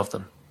that's one of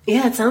them.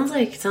 Yeah, it sounds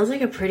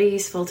like a pretty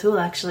useful tool,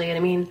 actually. And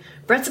I mean,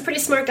 Brett's a pretty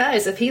smart guy,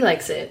 so if he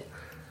likes it.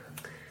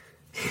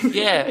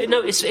 Yeah,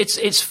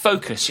 it's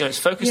focused. It's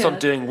focused on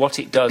doing what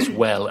it does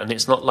well, and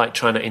it's not like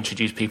trying to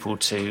introduce people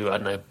to, I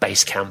don't know,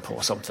 Basecamp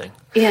or something.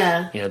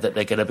 Yeah. That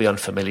they're going to be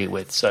unfamiliar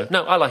with. So,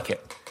 no, I like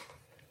it.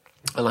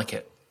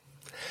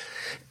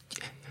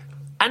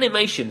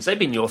 Animations, they've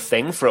been your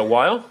thing for a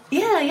while.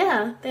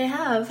 Yeah, they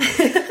have.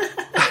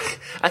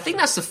 I think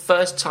that's the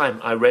first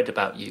time I read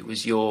about you,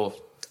 was your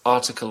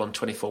article on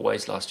 24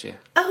 Ways last year.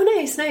 Oh,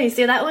 nice.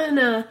 Yeah, that one,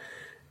 I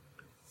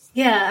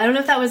don't know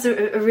if that was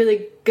a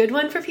really good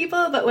one for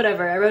people, but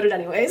whatever, I wrote it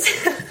anyways.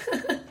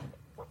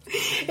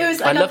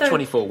 I love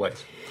 24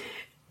 Ways.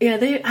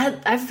 Yeah,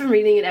 I've been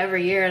reading it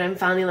every year, and I'm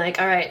finally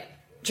like, all right,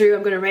 Drew,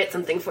 I'm going to write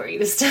something for you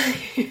this time.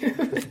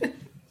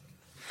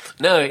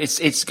 No,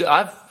 it's good.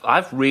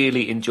 I've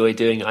really enjoyed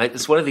doing it.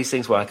 It's one of these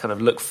things where I kind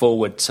of look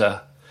forward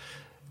to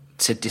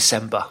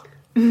December.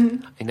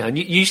 Mm-hmm. And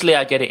usually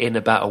I get it in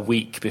about a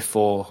week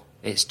before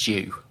it's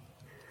due.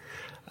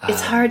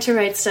 It's hard to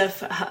write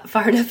stuff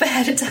far enough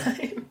ahead of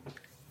time.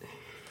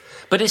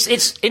 But it's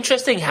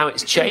interesting how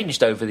it's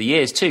changed over the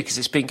years too, because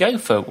it's been going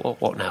for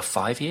what now,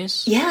 5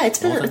 years? Yeah, it's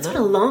been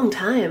a long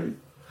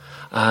time.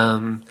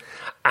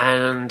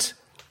 And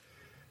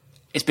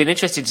it's been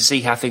interesting to see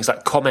how things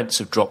like comments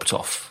have dropped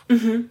off.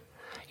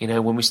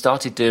 Mm-hmm. When we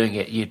started doing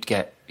it, you'd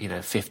get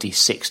 50,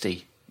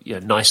 60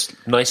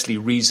 nicely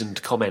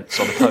reasoned comments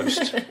on a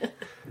post.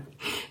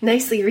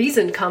 Nicely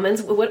reasoned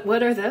comments?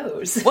 What are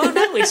those? Well,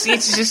 no, it's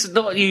just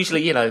not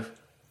usually,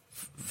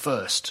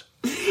 first.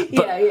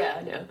 But,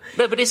 I know.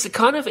 No, but it's the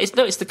kind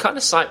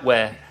of site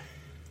where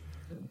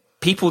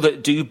people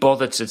that do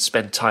bother to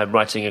spend time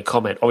writing a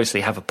comment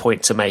obviously have a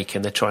point to make,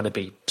 and they're trying to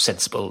be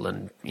sensible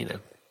and,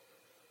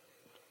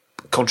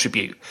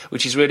 contribute,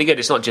 which is really good.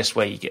 It's not just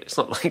it's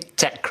not like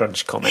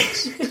TechCrunch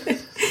comments.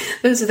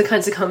 Those are the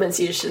kinds of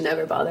comments you should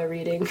never bother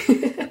reading.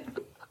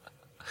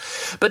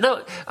 But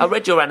no, I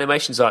read your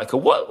animations article.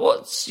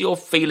 What's your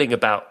feeling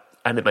about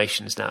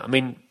animations now? I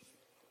mean,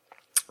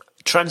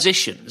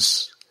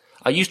 transitions.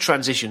 I use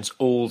transitions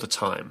all the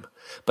time,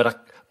 but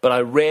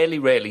I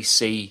rarely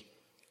see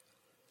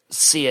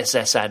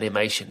CSS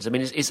animations. I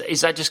mean,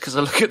 is that just because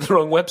I look at the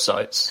wrong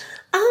websites?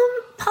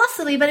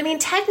 Possibly, but I mean,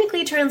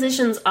 technically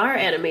transitions are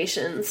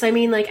animations. I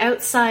mean, like,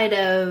 outside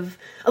of...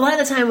 A lot of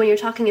the time when you're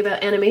talking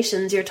about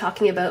animations, you're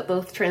talking about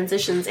both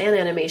transitions and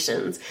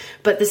animations,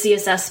 but the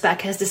CSS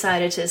spec has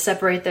decided to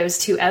separate those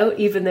two out,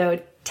 even though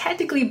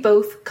technically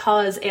both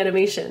cause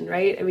animation,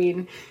 right? I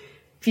mean,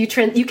 if you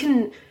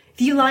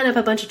line up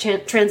a bunch of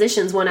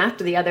transitions one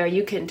after the other,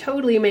 you can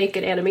totally make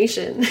an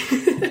animation.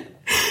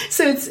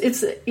 So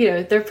it's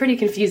they're pretty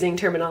confusing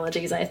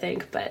terminologies, I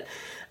think, but...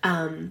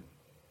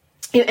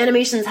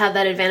 animations have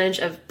that advantage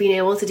of being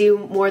able to do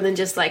more than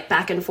just like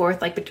back and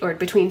forth, or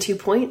between 2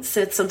 points.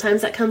 So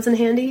sometimes that comes in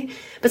handy,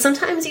 but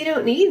sometimes you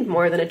don't need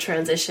more than a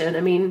transition.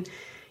 I mean,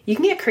 you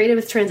can get creative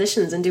with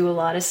transitions and do a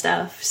lot of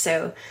stuff.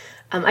 So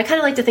I kind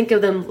of like to think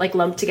of them like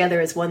lumped together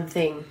as one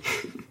thing.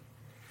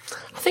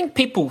 I think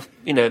people,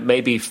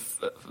 maybe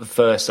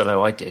first, I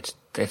know I did,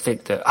 they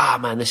think that,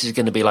 man, this is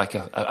going to be like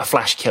a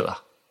flash killer.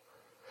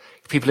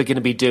 People are going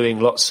to be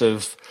doing lots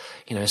of,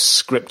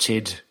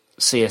 scripted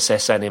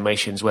CSS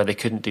animations where they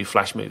couldn't do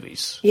Flash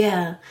movies.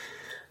 Yeah.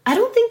 I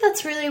don't think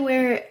that's really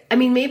where... I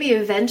mean, maybe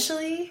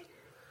eventually,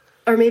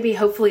 or maybe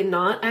hopefully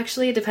not,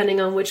 actually, depending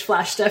on which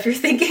Flash stuff you're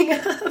thinking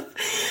of.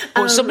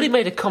 Well, somebody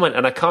made a comment,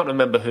 and I can't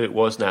remember who it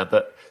was now,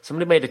 but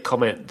somebody made a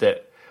comment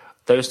that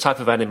those type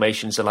of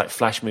animations are like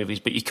Flash movies,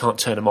 but you can't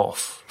turn them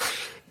off.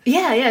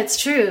 Yeah,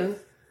 it's true.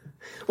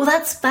 Well,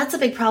 that's a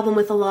big problem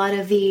with a lot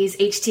of these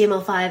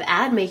HTML5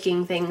 ad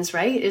making things,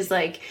 right? Is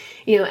like,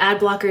 you know, ad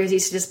blockers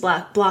used to just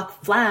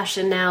block Flash,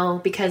 and now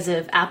because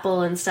of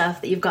Apple and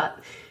stuff, that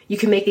you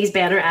can make these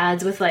banner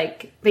ads with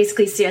like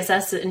basically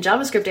CSS and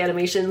JavaScript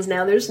animations.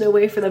 Now there's no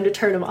way for them to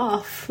turn them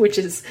off, which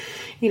is,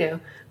 you know,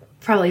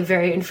 probably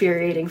very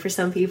infuriating for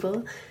some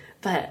people.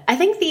 But I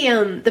think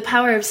the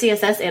power of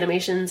CSS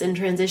animations and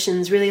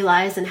transitions really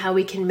lies in how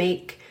we can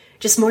make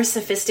just more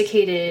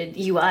sophisticated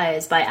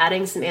UIs by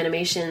adding some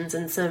animations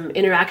and some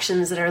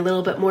interactions that are a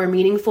little bit more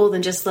meaningful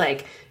than just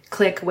like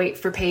click, wait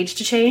for page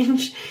to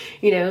change.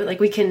 You know,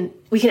 like we can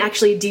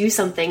actually do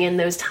something in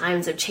those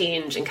times of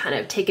change and kind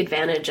of take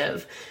advantage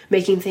of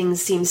making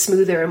things seem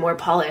smoother and more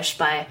polished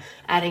by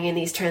adding in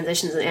these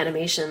transitions and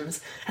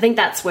animations. I think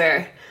that's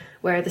where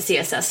the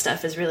CSS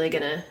stuff is really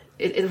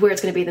where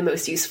it's gonna be the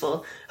most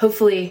useful.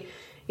 Hopefully,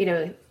 you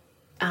know,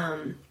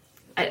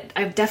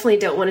 I definitely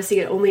don't want to see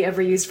it only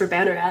ever used for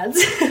banner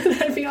ads.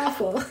 That'd be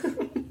awful.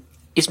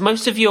 Is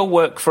most of your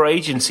work for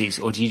agencies,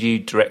 or do you do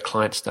direct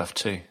client stuff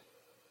too?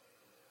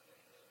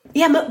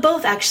 Yeah,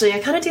 both actually. I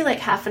kind of do like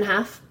half and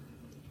half.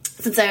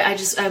 Since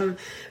I'm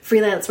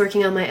freelance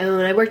working on my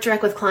own, I work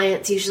direct with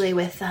clients, usually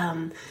with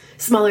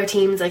smaller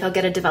teams. Like I'll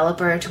get a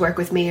developer to work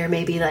with me, or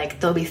maybe like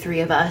there'll be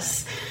 3 of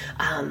us,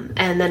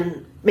 and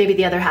then maybe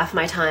the other half of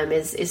my time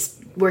is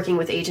working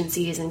with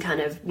agencies and kind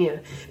of, you know,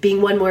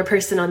 being one more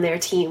person on their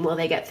team while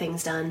they get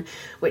things done,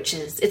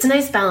 it's a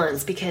nice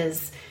balance,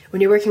 because when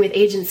you're working with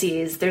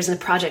agencies, there's a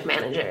project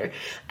manager,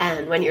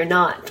 and when you're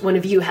not, one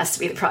of you has to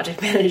be the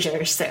project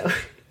manager, so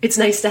it's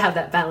nice to have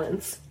that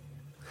balance.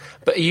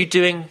 But are you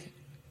doing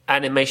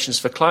animations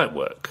for client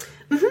work?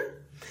 Mm-hmm.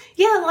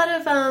 Yeah, a lot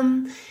of,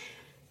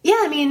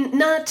 I mean,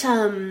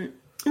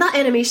 not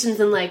animations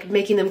in like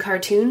making them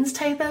cartoons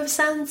type of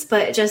sense,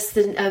 but just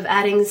of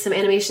adding some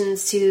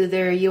animations to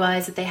their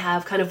UIs that they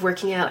have, kind of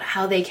working out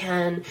how they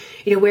can,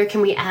 you know, where can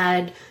we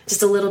add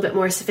just a little bit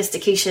more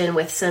sophistication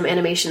with some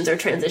animations or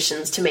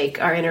transitions to make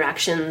our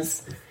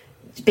interactions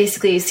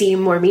basically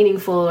seem more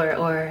meaningful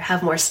or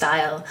have more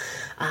style.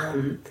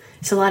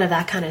 So a lot of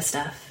that kind of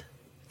stuff.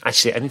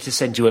 Actually, I need to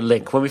send you a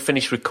link. When we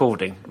finish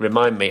recording,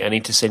 remind me, I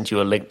need to send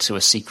you a link to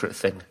a secret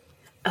thing.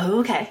 Oh,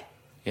 okay.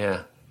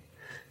 Yeah.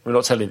 We're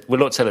not telling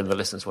the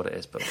listeners what it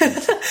is, but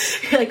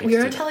you're like, we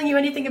aren't telling you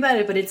anything about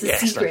it, but it's a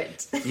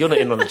secret. Like, you're not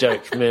in on the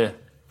joke. Yeah.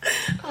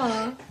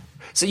 Aww.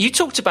 So you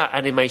talked about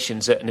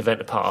animations at an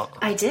event apart.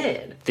 I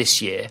did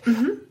this year,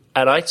 mm-hmm.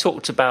 and I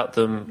talked about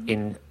them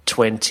in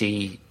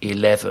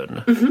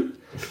 2011.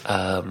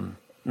 Mm-hmm.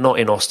 Not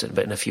in Austin,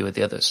 but in a few of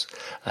the others,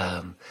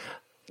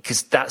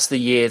 because that's the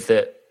year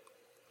that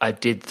I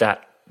did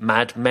that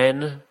Mad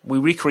Men. We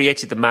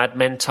recreated the Mad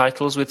Men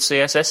titles with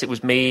CSS. It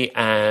was me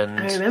and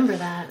I remember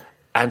that.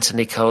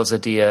 Anthony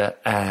Calzadia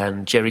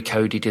and Jerry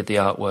Cody did the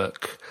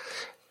artwork.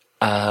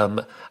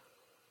 And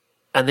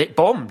it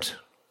bombed.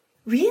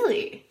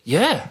 Really?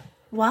 Yeah.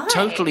 Why?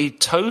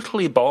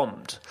 Totally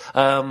bombed.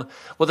 Well,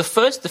 the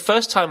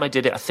first time I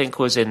did it, I think,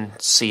 was in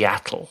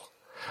Seattle.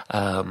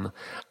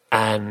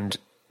 And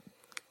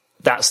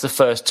that's the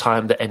first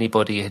time that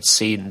anybody had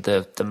seen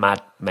the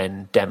Mad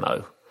Men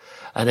demo.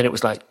 And then it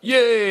was like,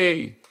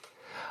 yay!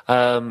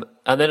 And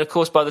then, of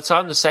course, by the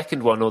time the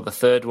second one or the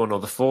third one or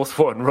the fourth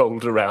one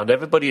rolled around,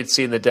 everybody had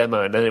seen the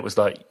demo, and then it was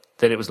like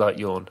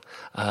yawn.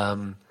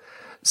 And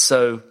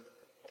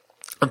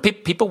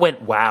people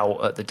went wow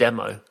at the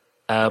demo,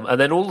 and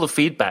then all the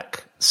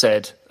feedback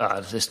said,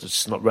 "This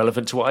is not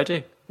relevant to what I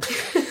do."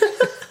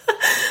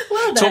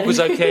 Well, talk was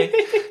okay,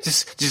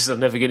 just I'm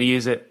never going to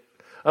use it.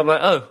 I'm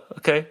like, oh,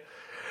 okay.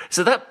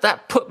 So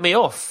that put me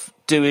off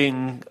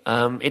doing.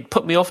 It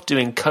put me off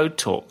doing code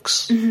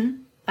talks.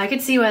 Mm-hmm. I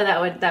could see why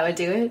that would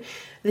do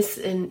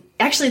it.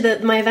 Actually,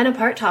 my event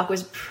apart talk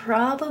was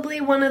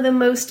probably one of the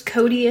most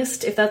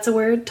codiest, if that's a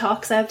word,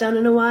 talks I've done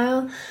in a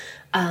while.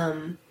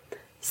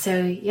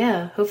 So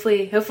yeah,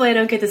 hopefully I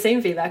don't get the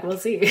same feedback. We'll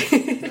see.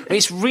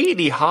 It's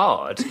really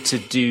hard to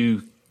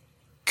do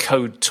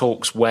code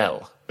talks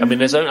well. I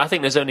mean, I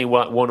think there's only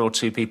one or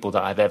two people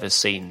that I've ever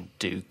seen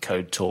do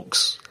code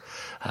talks,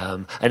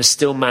 and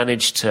still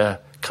manage to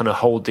kind of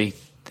hold the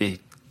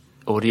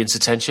audience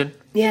attention.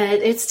 Yeah,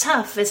 it's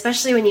tough,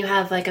 especially when you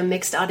have like a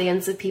mixed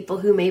audience of people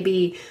who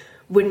maybe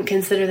wouldn't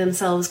consider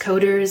themselves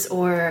coders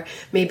or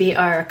maybe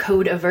are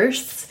code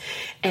averse,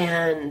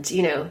 and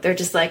you know they're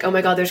just like, oh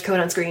my god, there's code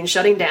on screen,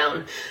 shutting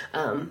down.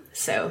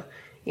 So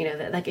you know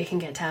that it can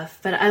get tough.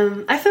 But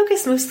I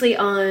focus mostly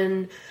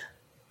on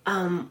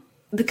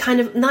the kind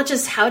of, not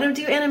just how to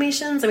do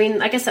animations. I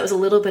mean, I guess that was a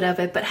little bit of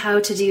it, but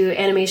how to do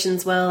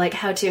animations well, like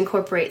how to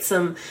incorporate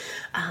some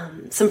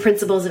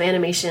principles of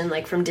animation,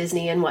 like from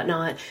Disney and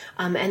whatnot,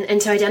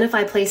 and to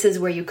identify places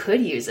where you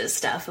could use this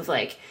stuff of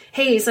like,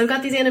 hey, so I've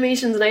got these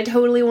animations and I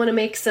totally want to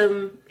make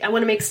some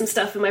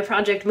stuff in my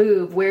project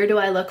move. Where do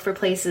I look for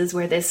places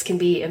where this can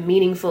be a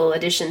meaningful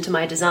addition to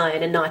my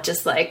design and not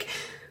just like,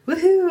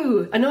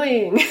 woohoo,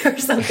 annoying or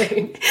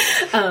something.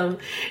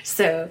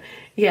 So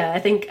yeah, I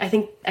think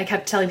I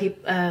kept telling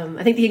people,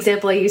 I think the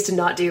example I used to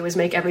not do was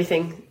make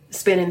everything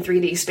spin in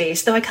 3D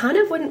space, though I kind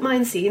of wouldn't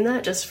mind seeing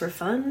that just for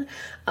fun.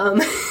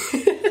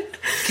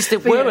 Because there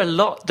were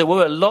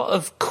a lot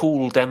of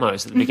cool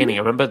demos at the beginning. I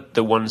remember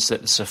the ones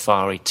that the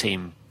Safari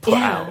team put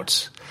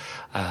out.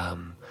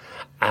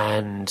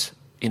 And,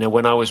 you know,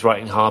 when I was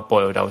writing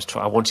Hardboiled,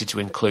 I wanted to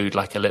include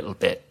like a little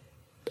bit,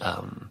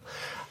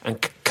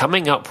 and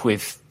coming up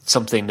with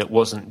something that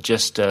wasn't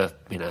just a,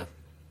 you know,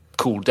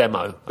 cool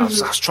demo. I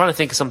was trying to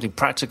think of something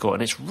practical,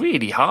 and it's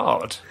really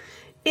hard.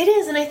 It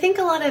is, and I think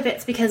a lot of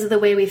it's because of the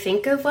way we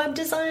think of web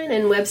design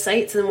and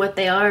websites and what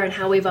they are and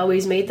how we've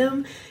always made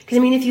them. Because,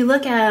 I mean, if you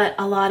look at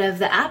a lot of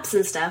the apps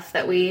and stuff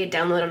that we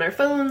download on our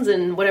phones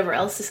and whatever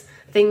else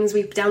things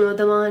we download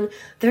them on,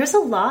 there's a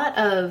lot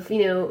of,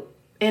 you know,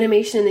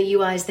 animation in the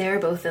UIs there,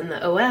 both in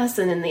the OS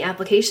and in the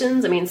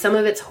applications. I mean, some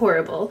of it's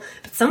horrible,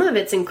 but some of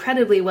it's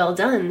incredibly well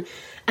done.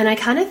 And I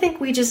kind of think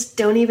we just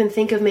don't even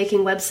think of making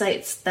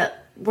websites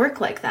that work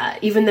like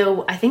that, even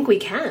though I think we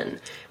can.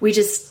 We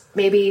just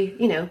maybe,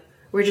 you know,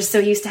 we're just so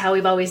used to how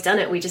we've always done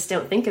it, we just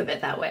don't think of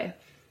it that way.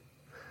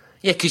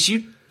 Yeah, because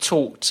you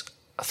talked,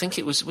 I think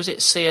it was it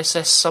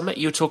CSS Summit?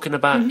 You were talking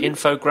about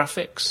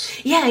infographics?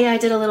 Yeah, I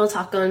did a little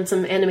talk on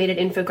some animated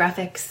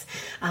infographics,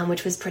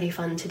 which was pretty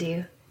fun to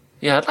do.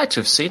 Yeah, I'd like to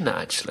have seen that,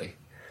 actually.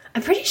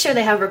 I'm pretty sure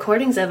they have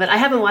recordings of it. I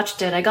haven't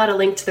watched it. I got a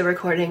link to the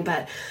recording,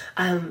 but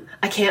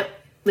I can't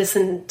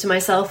listen to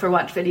myself or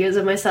watch videos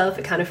of myself.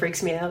 It kind of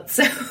freaks me out,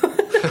 so...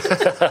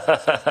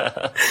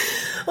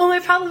 Well, my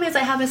problem is I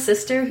have a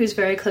sister who's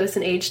very close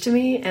in age to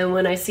me, and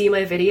when I see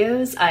my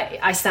videos,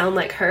 I sound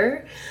like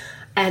her,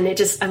 and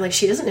I'm like,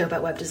 she doesn't know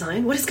about web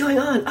design. What is going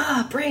on?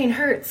 Brain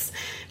hurts.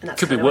 And that's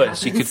could be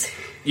worse.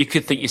 You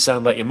could think you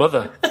sound like your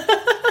mother.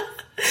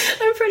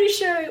 I'm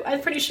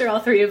pretty sure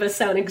all three of us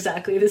sound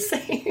exactly the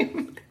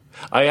same.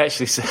 I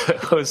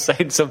was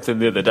saying something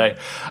the other day,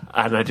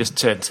 and I just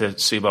turned to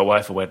see my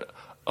wife and went,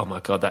 "Oh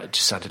my God, that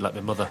just sounded like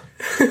my mother."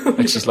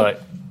 And she's like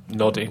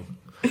nodding.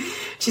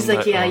 She's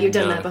like, yeah, you've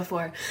done that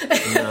before.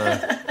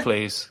 No,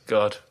 please,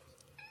 God.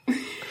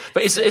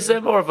 But is there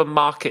more of a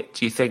market,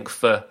 do you think,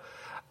 for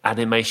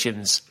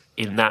animations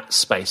in that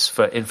space,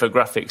 for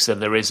infographics, than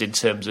there is in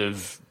terms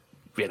of,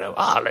 you know,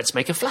 let's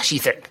make a flashy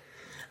thing?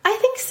 I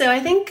think so. I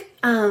think,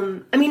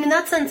 I mean, in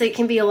that sense, it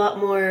can be a lot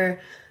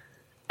more,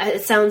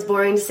 it sounds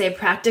boring to say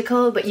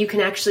practical, but you can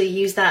actually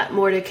use that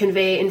more to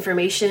convey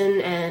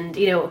information and,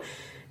 you know,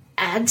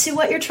 add to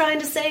what you're trying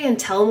to say and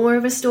tell more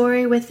of a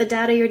story with the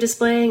data you're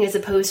displaying, as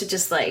opposed to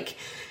just like,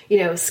 you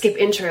know, skip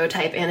intro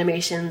type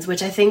animations,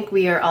 which I think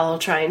we are all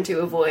trying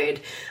to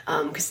avoid,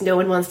 because no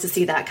one wants to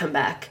see that come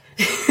back.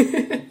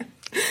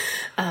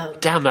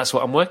 Damn, that's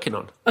what I'm working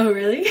on. Oh,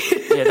 really?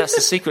 Yeah, that's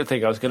the secret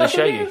thing I was going to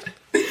show you.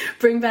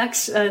 Bring back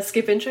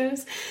skip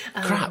intros?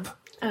 Crap.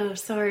 Oh,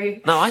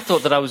 sorry. No, I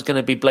thought that I was going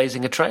to be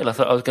blazing a trail. I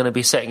thought I was going to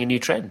be setting a new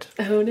trend.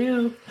 Oh,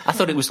 no. I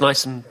thought it was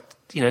nice and,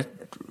 you know,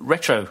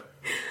 retro.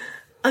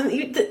 Someone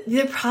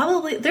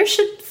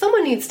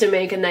needs to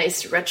make a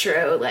nice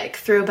retro, like,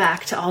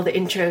 throwback to all the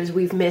intros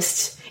we've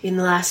missed in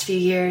the last few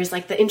years,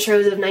 like the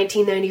intros of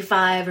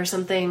 1995 or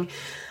something.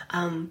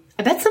 I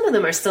bet some of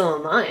them are still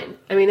online.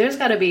 I mean, there's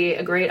got to be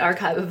a great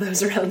archive of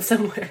those around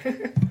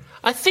somewhere.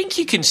 I think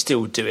you can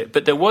still do it,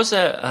 but there was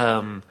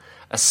a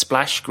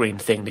splash screen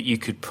thing that you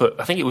could put,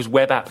 I think it was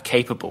web app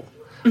capable.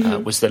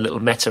 Was the little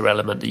meta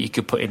element that you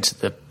could put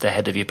into the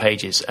head of your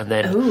pages, and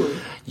then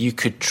you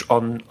could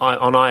on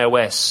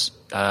iOS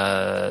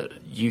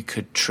you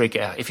could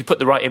trigger, if you put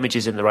the right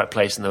images in the right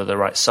place and they were the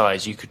right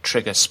size, you could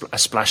trigger a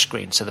splash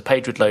screen, so the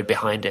page would load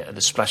behind it and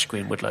the splash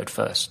screen would load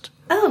first.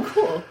 Oh,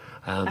 cool!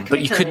 But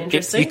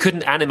you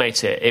couldn't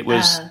animate it.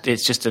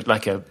 It's just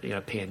like a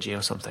PNG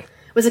or something.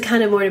 Was it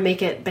kind of more to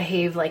make it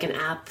behave like an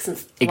app,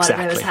 since a lot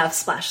of those have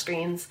splash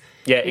screens?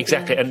 Yeah,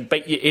 exactly.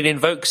 But it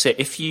invokes it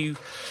if you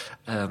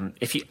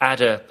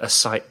add a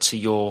site to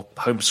your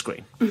home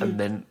screen and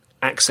then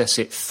access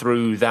it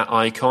through that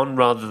icon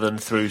rather than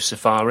through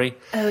Safari.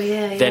 Oh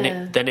yeah,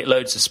 then it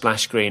loads the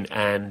splash screen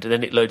and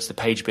then it loads the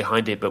page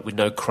behind it, but with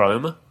no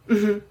Chrome.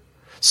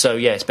 So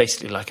yeah, it's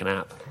basically like an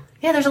app.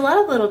 Yeah, there's a lot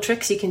of little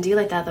tricks you can do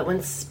like that.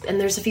 And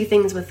there's a few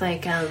things with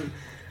like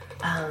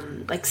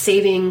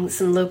saving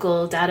some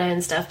local data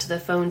and stuff to the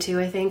phone too,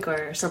 I think,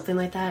 or something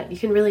like that. You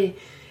can really.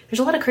 There's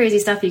a lot of crazy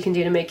stuff you can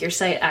do to make your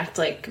site act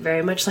like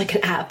very much like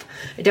an app.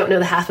 I don't know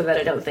the half of it,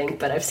 I don't think,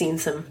 but I've seen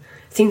some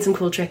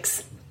cool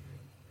tricks.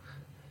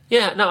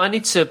 Yeah, no, I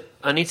need to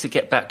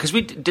get back, because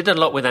we did a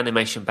lot with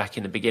animation back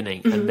in the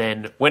beginning, and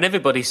then when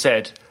everybody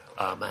said,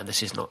 "Oh man,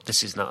 this is not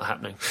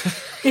happening,"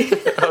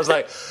 I was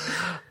like,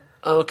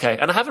 Okay,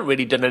 and I haven't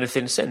really done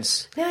anything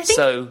since. Yeah,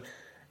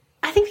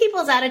 I think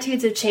people's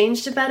attitudes have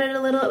changed about it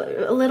a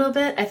little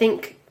bit. I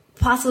think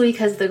possibly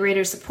because of the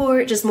greater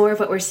support, just more of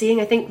what we're seeing.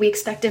 I think we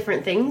expect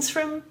different things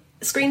from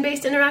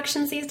screen-based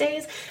interactions these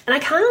days. And I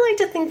kind of like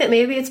to think that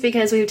maybe it's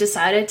because we've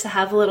decided to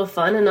have a little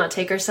fun and not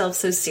take ourselves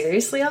so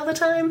seriously all the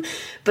time.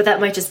 But that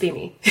might just be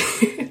me.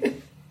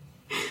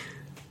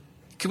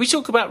 Can we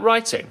talk about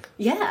writing?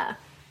 Yeah.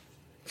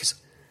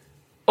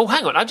 Oh,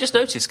 hang on. I just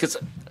noticed, because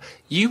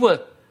you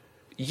were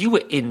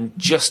in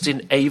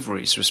Justin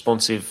Avery's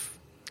responsive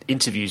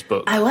interviews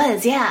book. I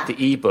was, yeah.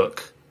 The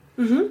ebook.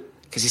 Mm-hmm.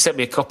 Because he sent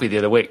me a copy the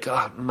other week.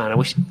 Oh, man, I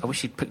wish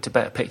he'd picked a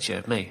better picture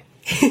of me.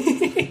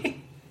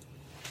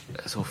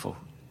 That's awful.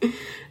 You're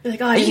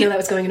like, I didn't know that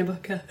was going in a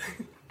book.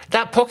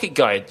 That pocket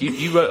guide,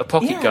 you wrote a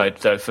pocket guide,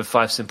 though, for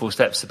 5 Simple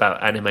Steps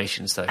about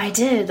animations, though. I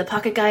did, the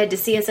pocket guide to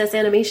CSS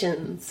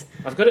animations.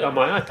 I've got it on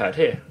my iPad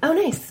here. Oh,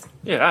 nice.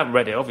 Yeah, I haven't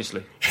read it,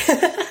 obviously.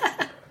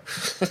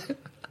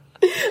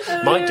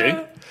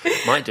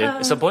 Might do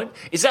at some point.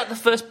 Is that the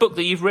first book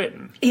that you've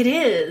written? It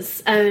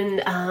is,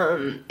 and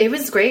it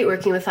was great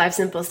working with 5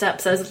 Simple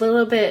Steps. I was a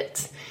little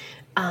bit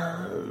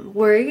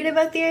worried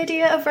about the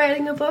idea of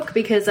writing a book,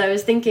 because I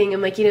was thinking,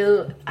 I'm like,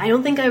 I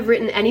don't think I've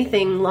written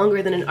anything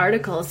longer than an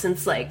article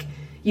since, like,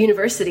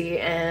 university,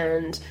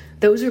 and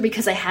those were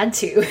because I had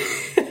to.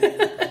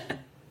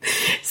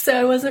 So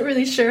I wasn't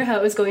really sure how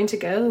it was going to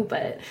go,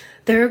 but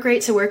they were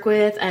great to work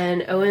with,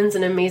 and Owen's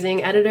an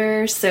amazing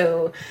editor,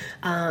 so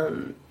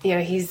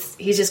he's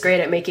just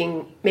great at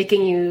making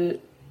you,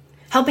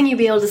 helping you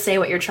be able to say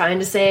what you're trying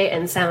to say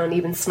and sound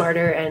even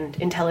smarter and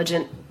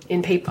intelligent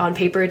on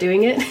paper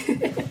doing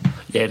it.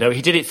 Yeah, no,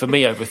 he did it for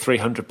me over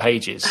 300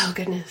 pages. Oh,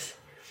 goodness.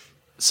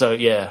 So,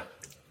 yeah.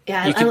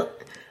 Yeah,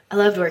 I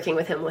loved working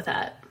with him with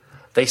that.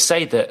 They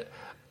say that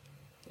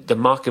the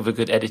mark of a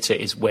good editor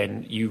is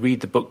when you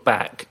read the book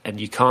back and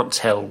you can't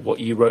tell what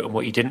you wrote and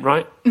what you didn't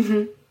write.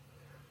 Mm-hmm.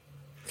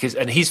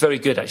 And he's very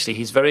good, actually.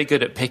 He's very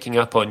good at picking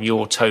up on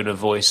your tone of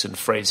voice and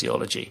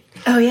phraseology.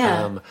 Oh,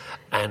 yeah.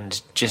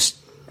 And just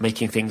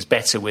making things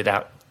better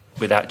without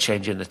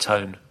changing the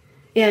tone.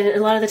 Yeah, and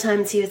a lot of the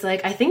times he was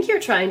like, I think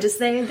you're trying to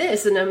say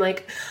this. And I'm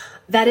like,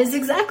 that is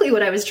exactly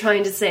what I was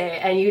trying to say.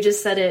 And you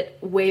just said it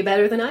way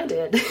better than I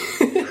did.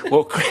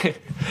 Well,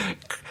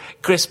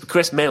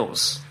 Chris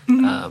Mills,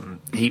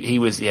 he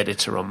was the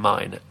editor on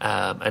mine.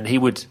 And he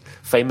would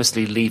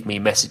famously leave me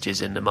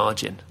messages in the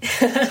margin.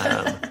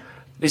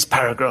 This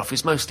paragraph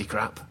is mostly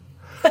crap.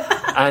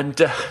 And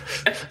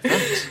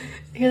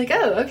you're like,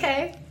 oh,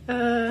 okay.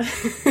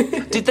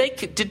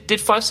 Did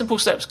 5 Simple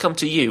Steps come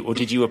to you, or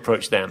did you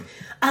approach them?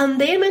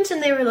 They had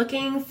mentioned they were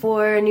looking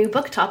for new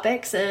book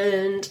topics,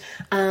 and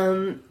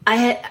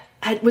I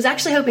was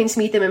actually hoping to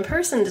meet them in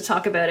person to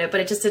talk about it, but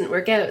it just didn't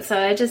work out. So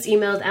I just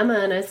emailed Emma,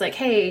 and I was like,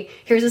 hey,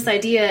 here's this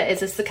idea.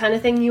 Is this the kind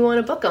of thing you want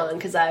to book on?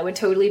 Because I would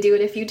totally do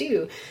it if you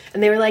do.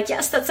 And they were like,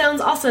 yes, that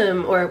sounds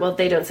awesome. Or, well,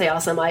 they don't say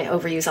awesome. I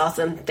overuse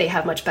awesome. They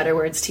have much better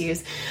words to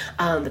use.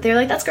 But they were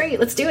like, that's great.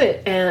 Let's do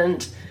it.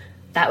 And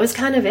that was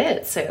kind of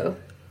it. So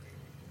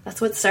that's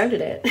what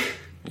started it.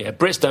 Yeah,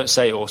 Brits don't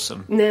say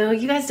awesome. No,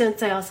 you guys don't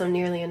say awesome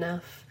nearly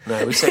enough.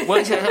 No, we say,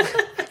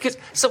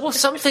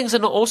 some things are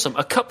not awesome.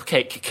 A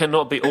cupcake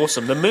cannot be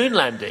awesome. The moon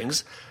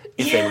landings,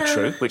 if they were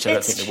true, which I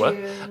don't think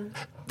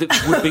they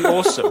were, would be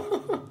awesome.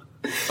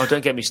 Oh,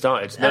 don't get me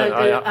started. No,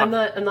 I'm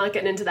not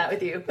getting into that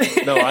with you.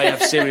 No, I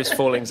have serious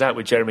fallings out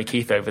with Jeremy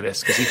Keith over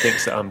this because he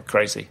thinks that I'm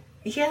crazy.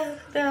 Yeah,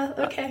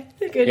 okay,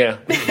 good. Yeah.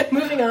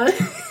 Moving on.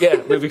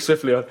 Yeah, moving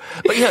swiftly on.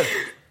 But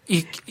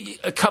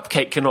a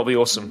cupcake cannot be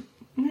awesome.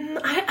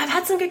 I've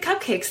had some good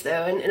cupcakes,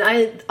 though,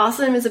 and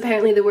awesome is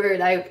apparently the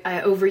word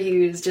I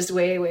overuse just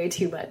way, way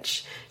too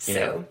much.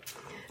 So,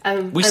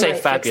 we say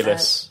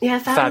fabulous. Yeah,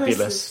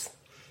 fabulous.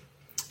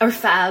 Or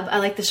fab. I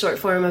like the short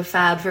form of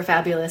fab for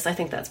fabulous. I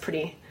think that's a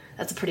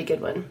pretty good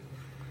one.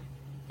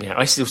 Yeah,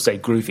 I still say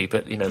groovy,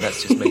 but,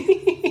 that's just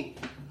me.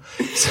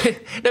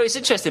 No, it's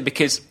interesting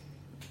because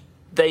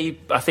I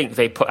think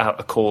they put out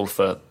a call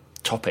for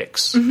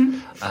topics.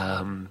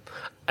 Mm-hmm.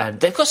 And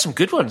they've got some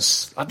good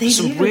ones. There's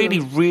some really,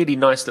 really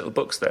nice little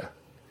books there.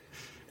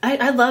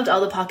 I loved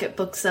all the pocket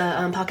books,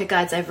 pocket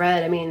guides I've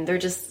read. I mean,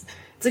 it's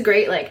a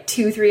great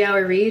 2-3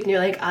 hour read, and you're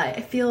like,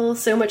 I feel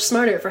so much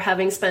smarter for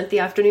having spent the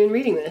afternoon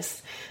reading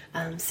this.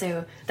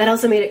 So that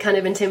also made it kind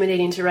of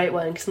intimidating to write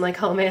one, because I'm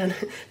like, oh man,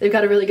 they've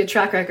got a really good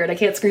track record. I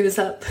can't screw this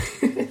up.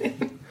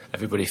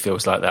 Everybody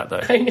feels like that,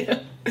 though. I know.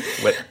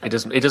 It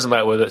doesn't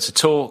matter whether it's a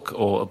talk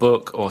or a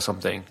book or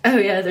something. Oh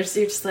yeah, you're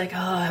just like, oh,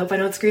 I hope I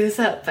don't screw this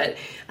up. But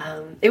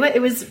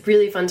it was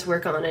really fun to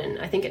work on, and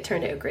I think it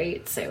turned out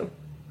great. So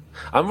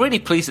I'm really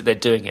pleased that they're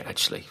doing it.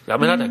 Actually, I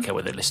mean, I don't care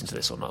whether they listen to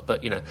this or not,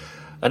 but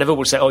I never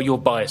would say, oh, you're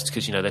biased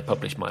because they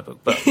published my book.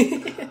 But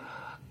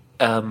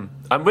I'm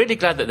really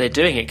glad that they're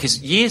doing it, because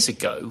years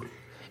ago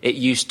it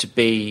used to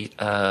be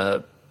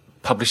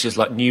publishers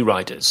like New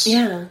Riders.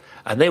 Yeah.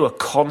 And they were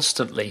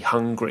constantly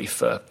hungry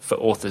for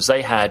authors.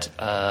 They had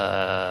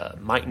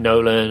Mike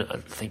Nolan, I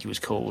think he was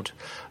called,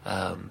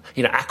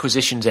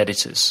 acquisitions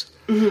editors.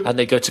 Mm-hmm. And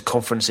they go to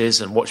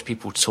conferences and watch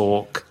people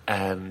talk,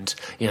 and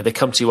they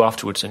come to you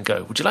afterwards and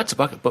go, "Would you like to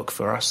buy a book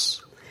for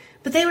us?"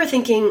 But they were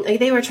thinking, like,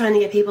 they were trying to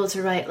get people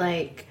to write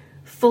like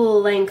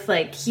full length,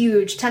 like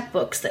huge tech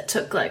books that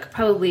took like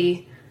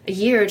probably a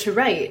year to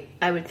write.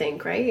 I would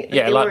think, right?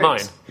 Like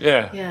mine.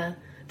 Yeah. Yeah.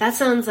 That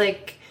sounds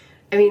like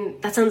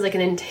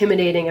an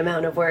intimidating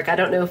amount of work. I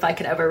don't know if I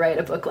could ever write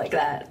a book like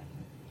that.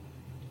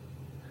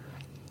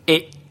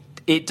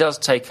 It does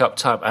take up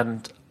time,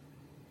 and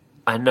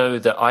I know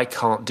that I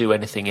can't do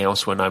anything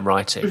else when I'm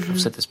writing. Mm-hmm. I've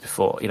said this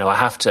before. I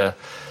have to,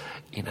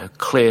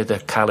 clear the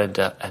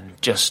calendar and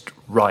just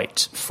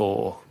write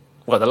for,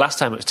 well, the last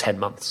time it was 10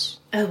 months.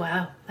 Oh,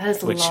 wow. That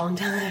is a long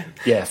time.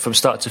 Yeah, from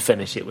start to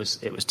finish, it was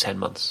 10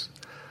 months.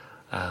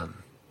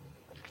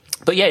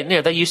 But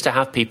yeah, they used to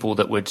have people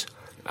that would,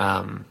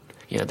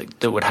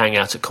 that would hang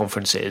out at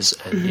conferences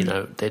and,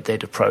 mm-hmm.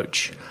 They'd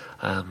approach.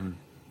 I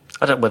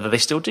don't know whether they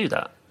still do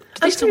that.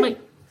 Do they still make...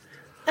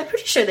 I'm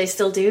pretty sure they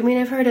still do. I mean,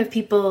 I've heard of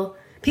people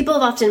have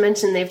often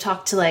mentioned they've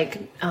talked to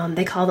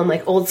they call them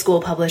like old school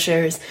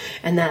publishers,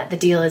 and that the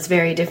deal is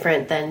very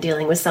different than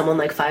dealing with someone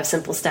like Five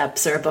Simple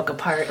Steps or A Book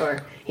Apart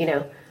or,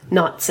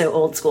 not so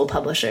old school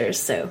publishers.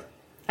 So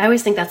I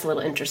always think that's a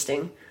little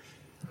interesting.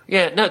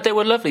 Yeah, no, they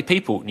were lovely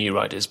people, New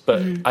Riders,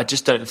 but mm-hmm. I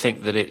just don't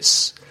think that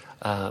it's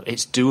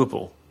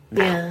doable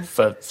now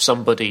for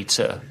somebody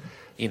to,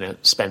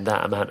 spend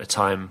that amount of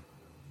time,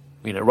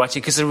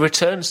 writing, because the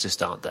returns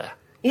just aren't there.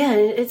 Yeah,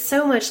 it's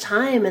so much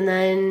time, and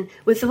then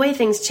with the way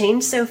things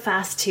change so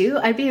fast too,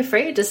 I'd be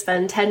afraid to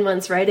spend 10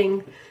 months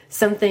writing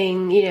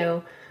something,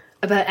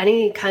 about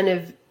any kind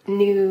of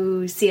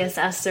new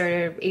CSS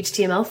or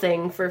HTML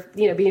thing for,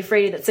 being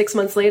afraid that 6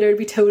 months later it'd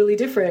be totally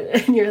different,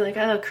 and you're like,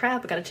 oh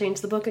crap, I gotta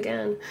change the book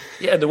again.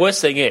 Yeah, and the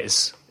worst thing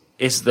is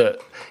that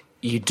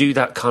you do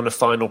that kind of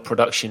final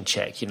production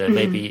check, mm-hmm.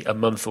 maybe a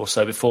month or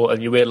so before,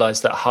 and you realise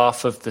that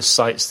half of the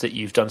sites that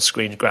you've done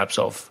screen grabs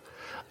of,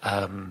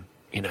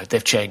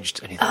 they've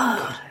changed. And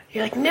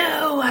you're like,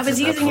 no, I was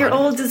using your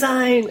old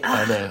design.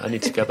 I know. I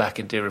need to go back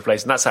and do a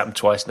replace. And that's happened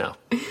twice now.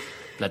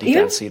 Bloody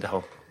Dan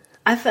Cederholm.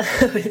 I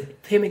found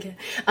him again.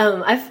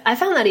 I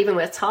found that even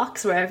with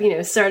talks where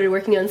I've started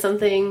working on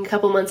something a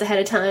couple months ahead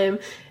of time,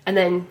 and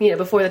then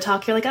before the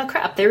talk you're like, oh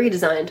crap, they're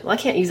redesigned. Well, I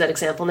can't use that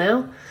example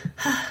now.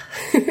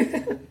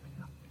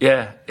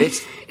 Yeah,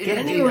 get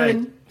a new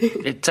one.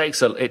 It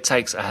takes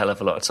a hell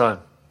of a lot of time.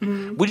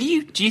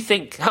 Mm-hmm. Do you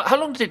think? How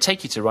long did it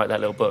take you to write that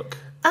little book?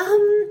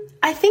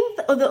 I think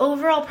the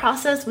overall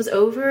process was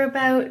over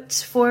about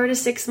 4 to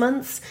 6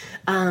 months.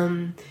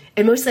 And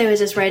mostly I was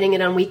just writing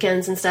it on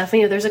weekends and stuff.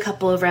 There's a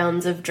couple of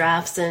rounds of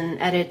drafts and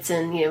edits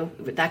and,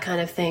 that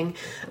kind of thing.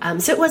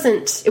 So it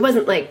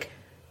wasn't like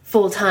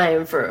full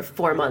time for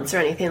 4 months or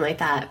anything like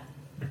that.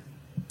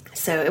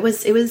 So it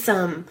was,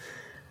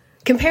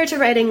 compared to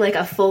writing like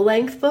a full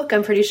length book,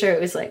 I'm pretty sure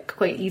it was like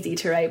quite easy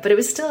to write, but it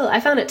was still, I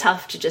found it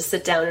tough to just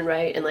sit down and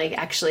write and like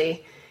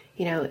actually,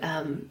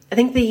 I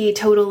think the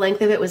total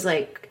length of it was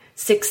like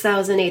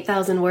 6,000,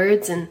 8,000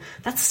 words, and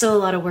that's still a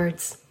lot of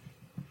words.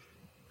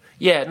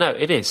 Yeah, no,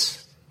 it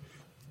is.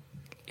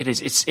 It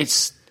is.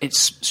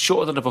 It's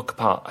shorter than A Book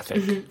Apart, I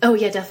think. Mm-hmm. Oh,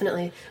 yeah,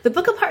 definitely. The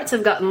Book Aparts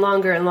have gotten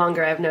longer and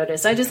longer, I've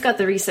noticed. I just got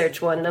the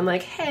research one, and I'm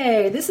like,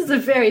 hey, this is a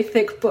very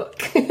thick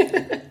book. So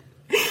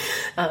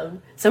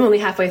I'm only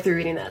halfway through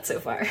reading that so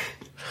far.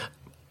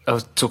 I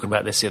was talking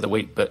about this the other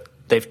week, but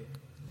they've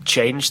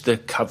changed the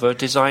cover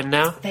design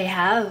now. They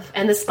have,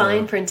 and the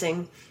spine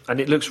printing. And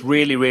it looks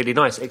really, really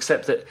nice,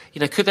 except that,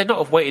 could they not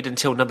have waited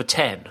until number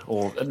 10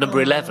 or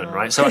number 11,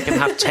 right? So I can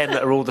have 10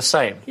 that are all the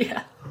same.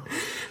 Yeah.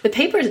 The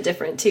paper is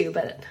different too,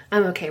 but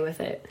I'm okay with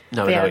it.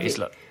 No, it is.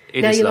 Now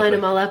you line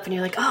them all up and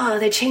you're like, oh,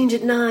 they change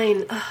at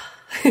 9. Oh.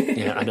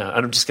 Yeah, I know.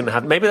 And I'm just going to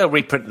have... Maybe they'll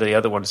reprint the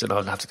other ones and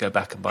I'll have to go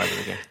back and buy them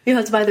again. You'll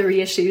have to buy the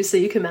reissues so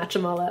you can match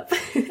them all up.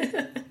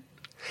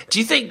 Do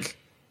you think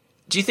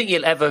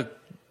you'll ever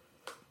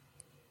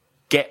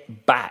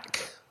get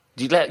back?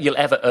 You'll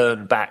ever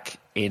earn back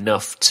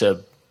enough to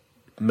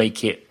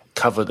make it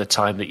cover the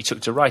time that you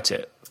took to write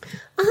it?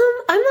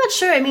 I'm not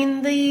sure. I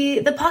mean,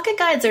 the pocket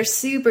guides are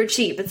super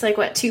cheap. It's like,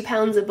 what,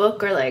 £2 a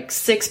book or like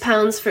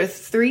 £6 for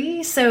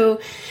 3?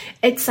 So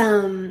it's,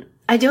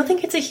 I don't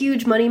think it's a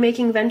huge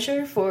money-making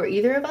venture for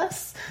either of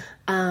us.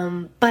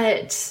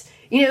 But,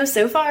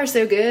 so far,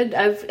 so good.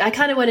 I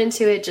kind of went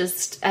into it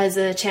just as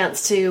a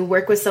chance to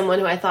work with someone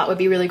who I thought would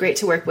be really great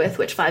to work with,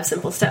 which Five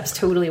Simple Steps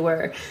totally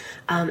were.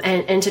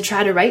 And to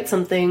try to write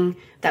something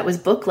that was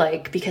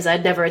book-like, because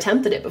I'd never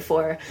attempted it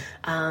before.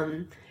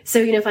 So,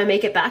 if I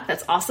make it back,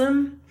 that's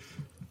awesome.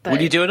 But,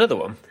 would you do another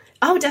one?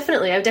 Oh,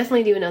 definitely. I would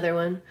definitely do another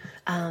one.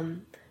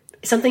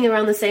 Something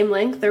around the same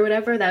length or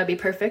whatever, that would be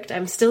perfect.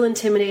 I'm still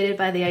intimidated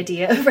by the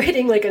idea of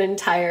writing like an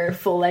entire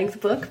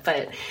full-length book,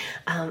 but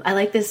I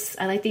like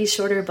these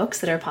shorter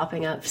books that are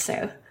popping up,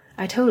 so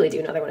I totally do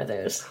another one of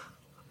those.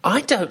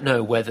 I don't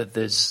know whether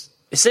is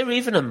there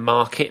even a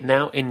market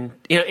now in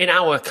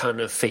our kind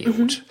of field?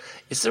 Mm-hmm.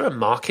 Is there a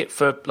market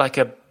for like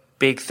a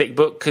big, thick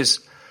book because,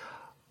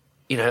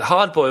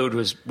 Hard Boiled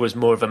was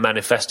more of a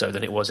manifesto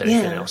than it was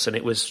anything else. And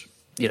it was,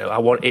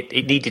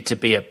 it needed to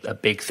be a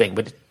big thing,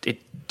 but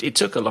it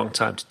took a long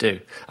time to do.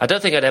 I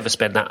don't think I'd ever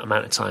spend that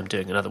amount of time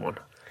doing another one.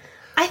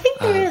 I think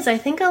there is. I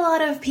think a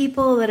lot of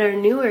people that are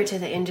newer to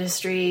the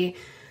industry,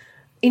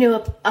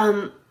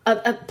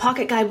 a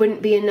pocket guide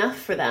wouldn't be enough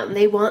for them.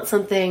 They want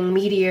something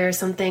meatier,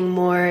 something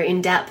more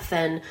in depth,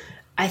 and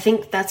I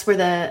think that's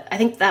where I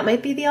think that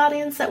might be the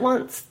audience that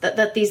wants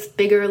that these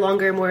bigger,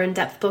 longer, more in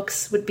depth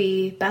books would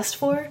be best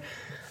for.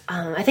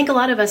 I think a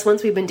lot of us,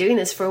 once we've been doing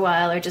this for a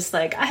while, are just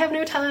like, I have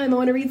no time. I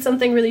want to read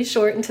something really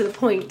short and to the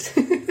point.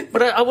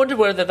 But I wonder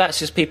whether that's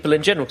just people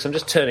in general, because I'm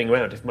just turning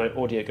around if my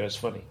audio goes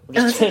funny. I'm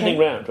just turning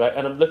around, right,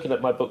 and I'm looking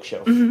at my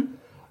bookshelf.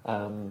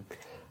 And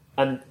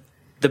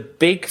the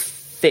big,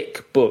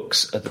 thick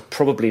books are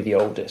probably the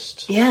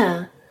oldest.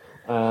 Yeah.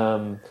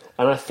 And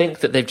I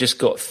think that they've just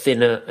got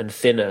thinner and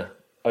thinner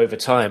over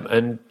time.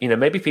 And,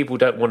 maybe people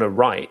don't want to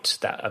write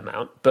that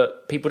amount,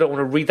 but people don't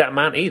want to read that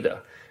amount either.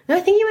 No, I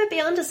think you might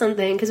be onto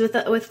something, because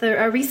with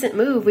our recent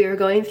move, we were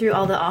going through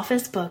all the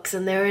office books,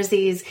 and there was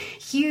these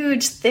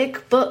huge,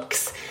 thick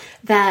books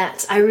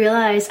that I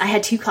realized I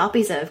had 2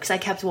 copies of, because I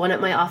kept one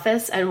at my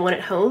office and one at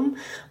home,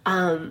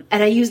 and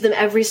I used them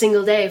every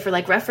single day for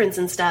reference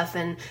and stuff,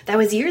 and that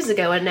was years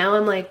ago, and now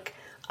I'm like,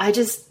 I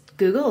just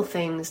Google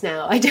things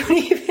now. I don't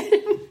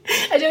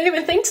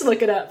even think to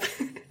look it up.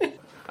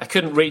 I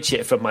couldn't reach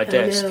it from my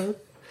desk,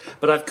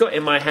 but I've got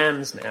in my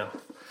hands now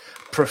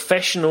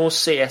Professional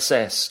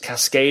CSS,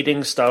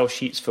 Cascading Style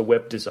Sheets for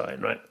Web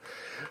Design, right?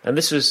 And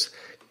this was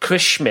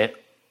Chris Schmidt,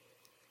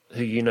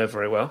 who you know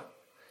very well.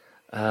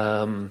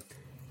 Where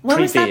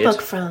was that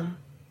book from?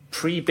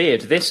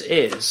 Pre-Beard. This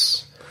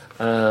is,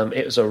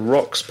 it was a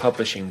Rocks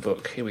Publishing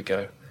book. Here we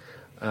go.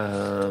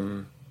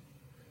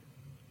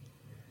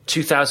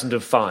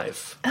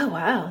 2005. Oh,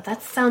 wow.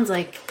 That sounds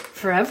like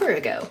forever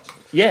ago.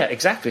 Yeah,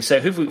 exactly. So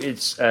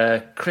it's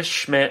Chris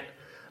Schmidt,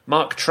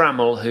 Mark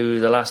Trammell, who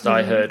the last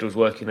I heard was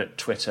working at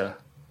Twitter.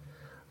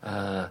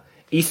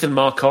 Ethan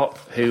Marcotte,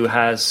 who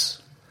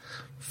has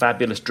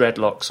fabulous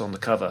dreadlocks on the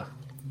cover.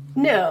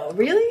 No,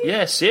 really?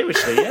 Yeah,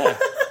 seriously, yeah.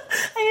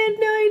 I had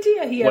no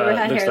idea he ever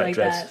had hair like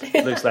that.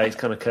 Looks like he's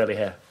kind of curly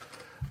hair.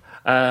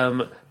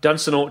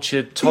 Dunson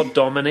Orchard, Todd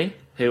Dominey,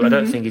 who I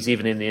don't think is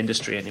even in the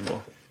industry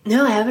anymore.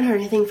 No, I haven't heard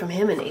anything from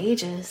him in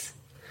ages.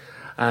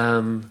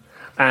 And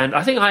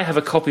I think I have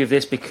a copy of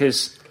this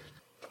because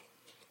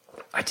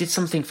I did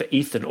something for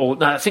Ethan,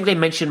 I think they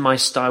mentioned my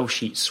style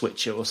sheet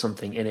switcher or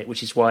something in it,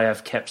 which is why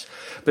I've kept.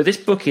 But this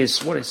book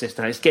is, what is this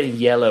now? It's getting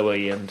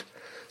yellowy, and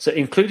so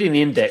including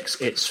the index,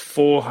 it's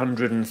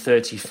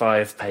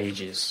 435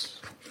 pages.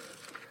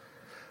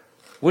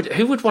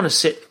 Who would want to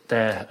sit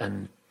there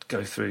and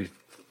go through?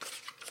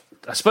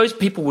 I suppose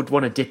people would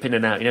want to dip in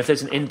and out. If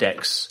there's an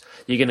index,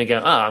 you're going to go,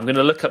 I'm going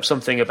to look up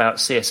something about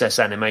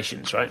CSS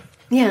animations, right?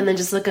 Yeah, and then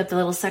just look up the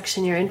little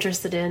section you're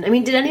interested in. I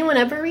mean, did anyone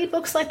ever read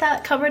books like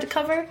that, cover to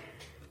cover?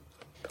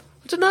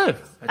 I don't know,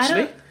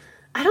 actually.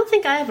 I don't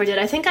think I ever did.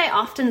 I think I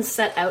often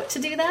set out to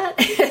do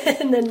that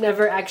and then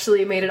never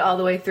actually made it all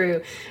the way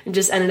through and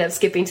just ended up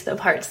skipping to the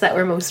parts that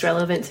were most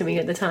relevant to me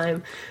at the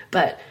time.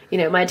 But,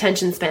 my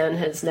attention span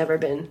has never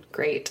been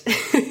great.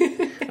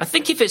 I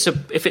think if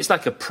it's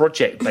like a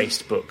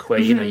project-based book where,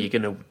 you're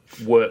going to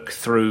work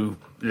through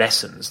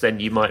lessons, then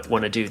you might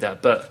want to do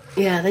that. But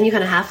yeah, then you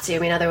kind of have to. I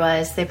mean,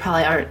 otherwise they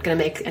probably aren't going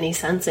to make any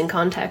sense in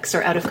context,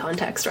 or out of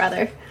context,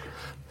 rather.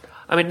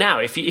 I mean, now,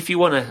 if you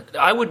want to...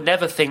 I would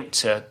never think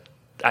to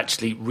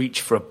actually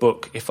reach for a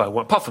book if I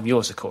want... Apart from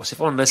yours, of course.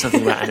 If I want to learn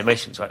something about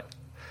animations, right?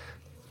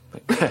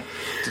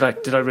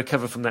 Did I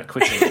recover from that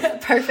quickly?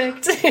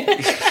 Perfect.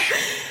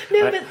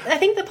 No, but I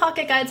think the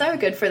pocket guides are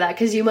good for that,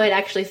 because you might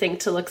actually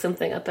think to look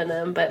something up in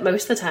them, but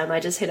most of the time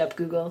I just hit up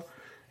Google.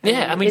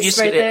 Yeah, I mean, it's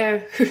right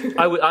there.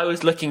 I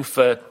was looking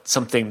for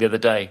something the other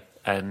day,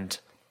 and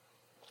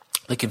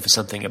looking for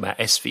something about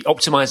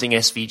optimizing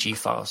SVG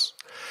files,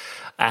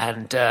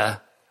 and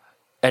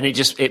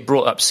it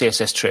brought up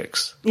CSS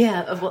tricks.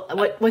 Yeah,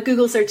 what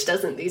Google search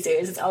doesn't these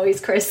days. It's always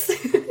Chris.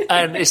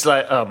 And it's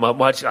like,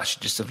 I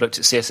should just have looked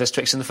at CSS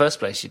tricks in the first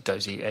place, you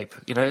dozy ape.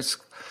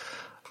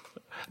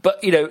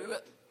 But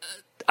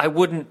I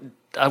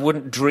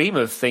wouldn't dream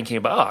of thinking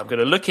about, I'm going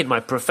to look in my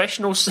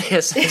professional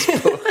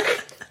CSS book.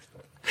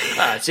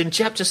 It's in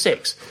chapter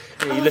 6.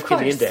 You look in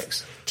the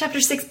index. Chapter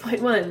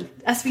 6.1,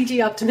 SVG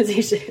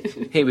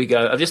optimization. Here we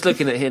go. I'm just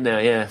looking at here now,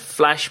 yeah.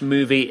 Flash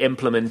movie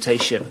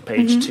implementation,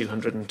 page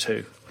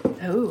 202.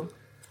 Oh.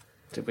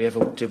 Did we ever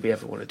want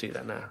to do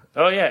that now?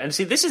 Oh, yeah, and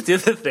see, this is the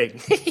other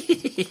thing.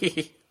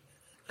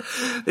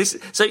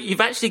 So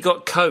you've actually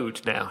got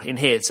code now in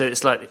here. So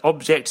it's like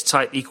object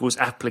type equals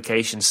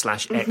application / X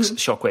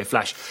Shockwave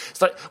Flash.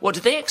 It's like, what,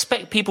 do they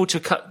expect people to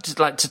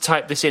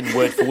type this in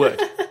word for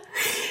word?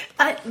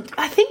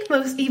 I think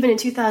even in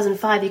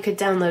 2005 you could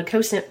download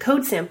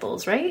code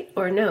samples, right?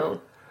 Or no?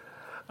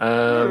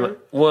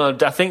 Well,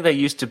 I think they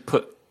used to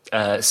put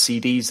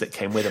CDs that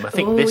came with them. I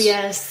think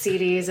yes,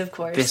 CDs, of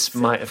course. This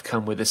might have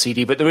come with a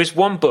CD, but there is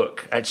one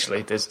book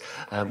actually. There's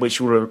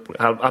which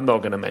I'm not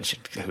going to mention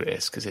who it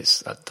is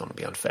because I don't want to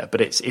be unfair,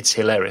 but it's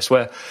hilarious.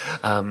 Where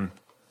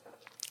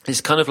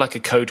it's kind of like a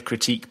code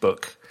critique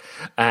book.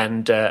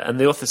 And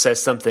the author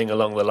says something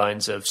along the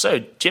lines of,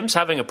 so Jim's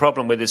having a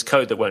problem with his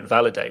code that won't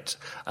validate.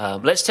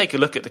 Let's take a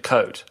look at the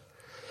code.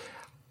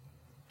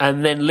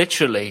 And then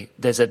literally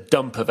there's a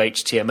dump of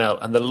HTML,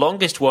 and the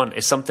longest one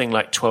is something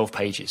like 12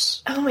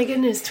 pages. Oh my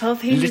goodness,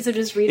 12 pages of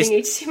just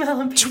reading HTML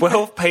on paper.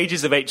 12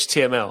 pages of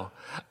HTML.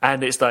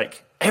 And it's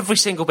like every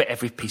single bit,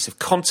 every piece of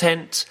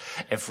content,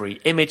 every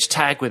image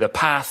tag with a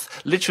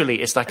path.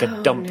 Literally, it's like a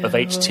dump of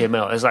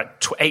HTML. It's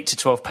like 8 to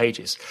 12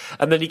 pages.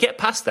 And then you get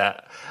past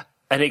that,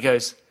 and it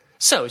goes,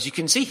 so as you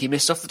can see, he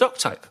missed off the doc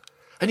type.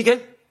 And you go,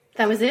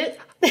 that was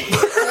it?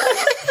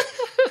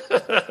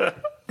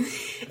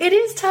 It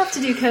is tough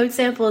to do code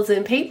samples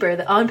on paper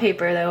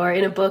though, or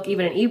in a book,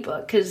 even an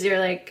ebook, because you're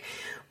like,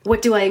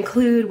 what do I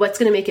include? What's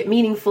going to make it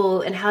meaningful?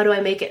 And how do I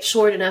make it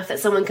short enough that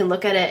someone can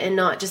look at it and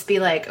not just be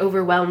like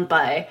overwhelmed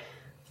by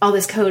all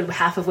this code,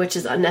 half of which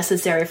is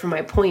unnecessary for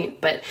my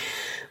point. But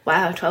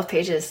wow, 12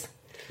 pages.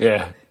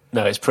 Yeah,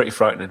 no, it's pretty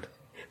frightening.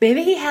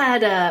 Maybe he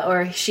had,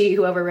 or she,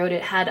 whoever wrote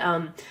it, had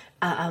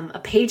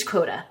a page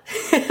quota.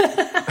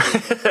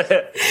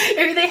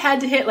 Maybe they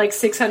had to hit like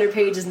 600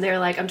 pages and they're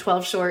like, I'm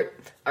 12 short.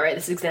 All right,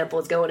 this example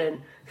is going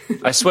in.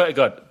 I swear to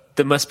God,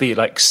 there must be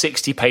like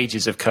 60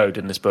 pages of code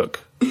in this book.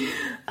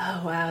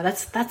 Oh, wow.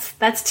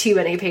 That's too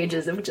many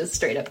pages of just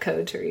straight up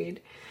code to read.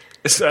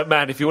 So,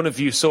 man, if you want to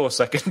view source,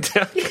 I can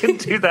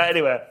do that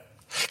anywhere.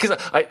 Because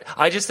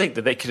I just think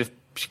that they could have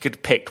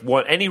picked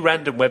any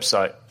random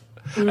website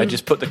and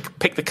just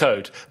pick the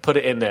code, put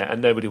it in there,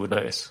 and nobody would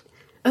notice.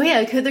 Oh,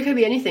 yeah, there could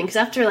be anything. Because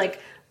after like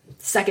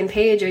second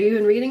page, are you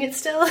even reading it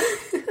still?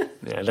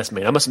 Yeah, that's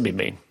mean. I mustn't be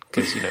mean.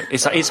 Because,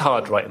 it's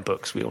hard writing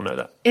books. We all know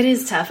that. It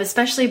is tough,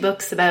 especially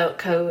books about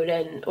code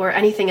or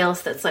anything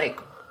else that's like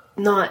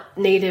not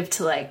native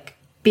to like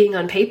being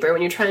on paper.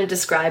 When you're trying to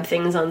describe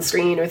things on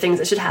screen or things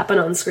that should happen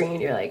on screen,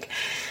 you're like,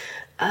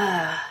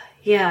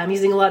 yeah, I'm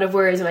using a lot of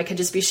words and I could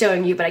just be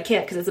showing you, but I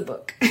can't because it's a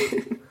book.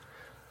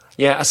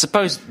 Yeah, I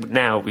suppose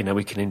now,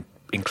 we can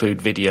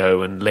include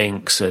video and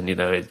links and,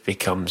 it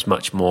becomes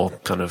much more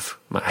kind of,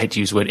 I hate to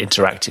use the word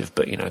interactive,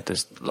 but,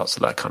 there's lots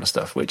of that kind of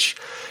stuff, which,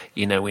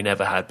 we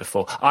never had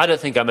before. I don't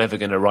think I'm ever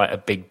going to write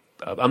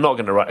I'm not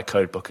going to write a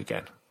code book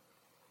again.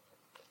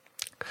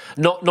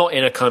 Not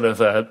in a kind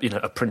of,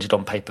 a printed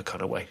on paper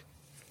kind of way.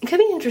 It could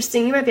be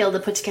interesting. You might be able to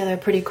put together a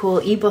pretty cool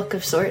ebook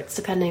of sorts,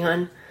 depending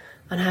on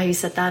how you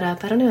set that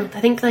up. I don't know.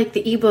 I think like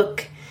the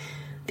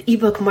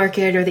ebook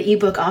market or the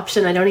ebook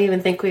option, I don't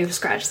even think we've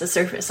scratched the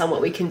surface on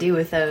what we can do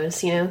with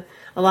those. A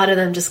lot of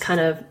them just kind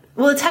of,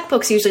 the tech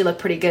books usually look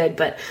pretty good,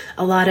 but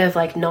a lot of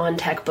like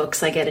non-tech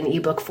books I get in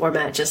ebook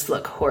format just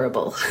look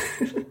horrible.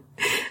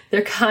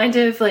 They're kind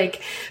of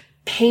like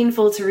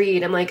painful to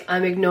read.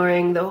 I'm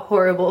ignoring the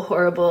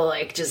horrible,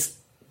 like just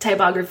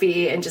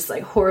typography and just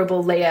like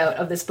horrible layout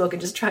of this book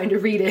and just trying to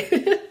read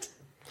it.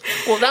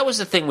 Well, that was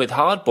the thing with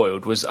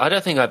Hardboiled was I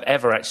don't think I've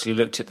ever actually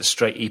looked at the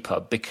straight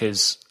EPUB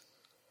because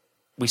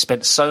we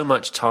spent so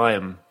much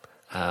time,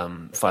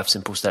 5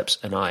 Simple Steps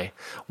and I,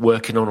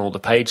 working on all the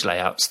page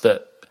layouts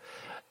that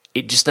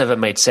it just never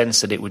made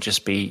sense that it would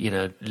just be,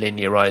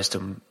 linearized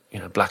and,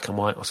 black and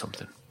white or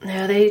something.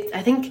 No,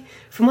 I think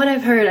from what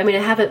I've heard, I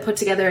haven't put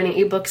together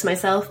any ebooks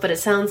myself, but it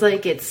sounds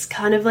like it's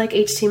kind of like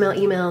HTML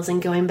emails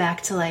and going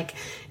back to like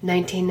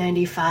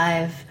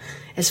 1995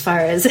 as far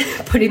as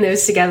putting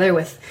those together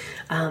with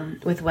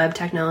web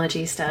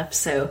technology stuff.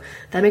 So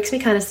that makes me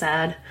kind of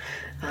sad.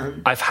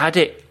 I've had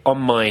it on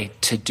my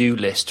to-do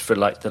list for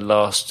like the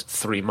last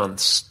 3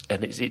 months,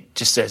 and it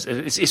just says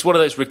it's one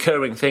of those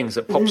recurring things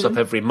that pops up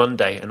every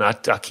Monday, and I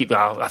think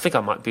I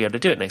might be able to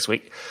do it next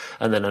week,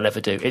 and then I never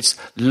do. It's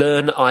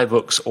Learn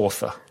iBooks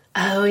Author.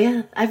 Oh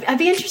yeah, I'd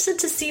be interested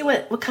to see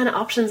what kind of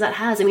options that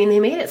has. They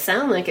made it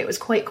sound like it was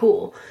quite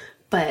cool,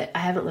 but I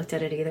haven't looked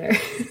at it either.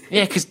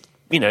 Yeah, because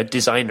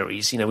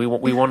designeries,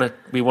 we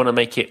want to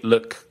make it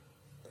look.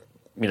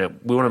 We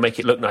want to make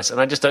it look nice, and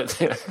I just don't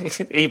think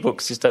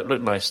ebooks just don't look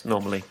nice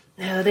normally.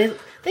 No,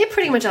 they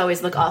pretty much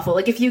always look awful.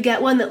 Like if you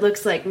get one that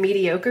looks like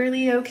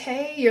mediocrely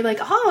okay, you're like,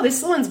 oh,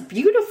 this one's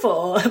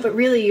beautiful, but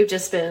really you've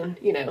just been,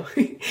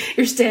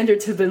 your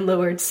standards have been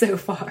lowered so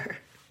far.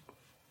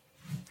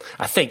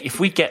 I think if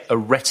we get a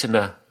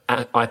Retina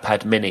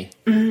iPad Mini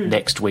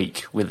next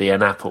week with the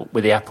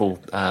Apple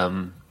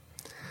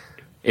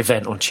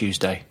event on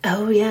Tuesday.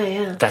 Oh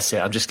yeah. That's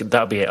it.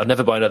 That'll be it. I'll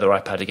never buy another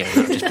iPad again.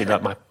 That'll just be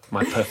like my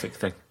perfect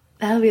thing.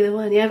 That'll be the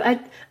one. Yeah,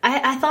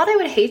 I thought I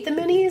would hate the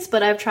minis,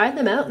 but I've tried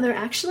them out and they're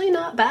actually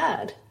not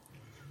bad.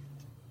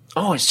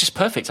 Oh, it's just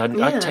perfect. I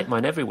take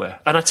mine everywhere,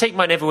 and I take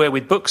mine everywhere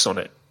with books on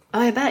it. Oh,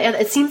 I bet. Yeah,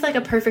 it seems like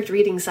a perfect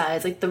reading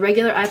size. Like the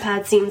regular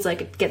iPad seems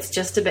like it gets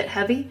just a bit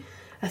heavy.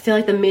 I feel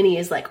like the mini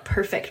is like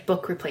perfect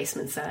book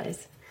replacement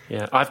size.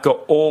 Yeah, I've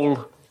got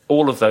all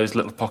of those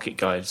little pocket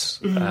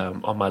guides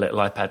on my little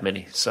iPad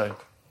Mini, so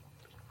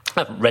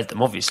I haven't read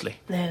them, obviously.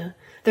 No.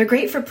 They're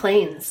great for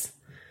planes.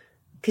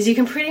 Because you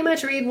can pretty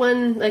much read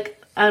one, like,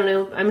 I don't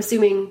know, I'm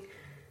assuming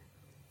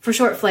for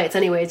short flights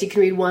anyways, you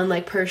can read one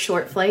like per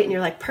short flight and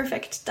you're like,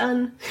 perfect,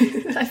 done.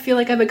 I feel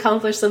like I've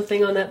accomplished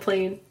something on that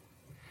plane.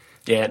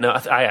 Yeah, no,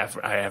 I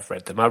have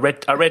read them. I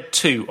read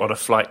 2 on a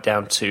flight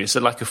down to, it's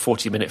like a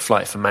 40-minute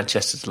flight from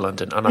Manchester to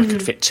London, and I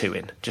could fit 2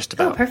 in, just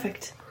about. Oh,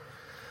 perfect.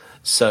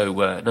 So,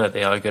 no,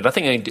 they are good. I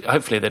think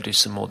hopefully they'll do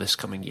some more this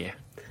coming year.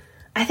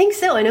 I think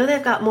so. I know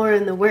they've got more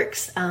in the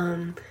works.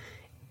 And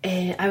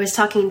I was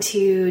talking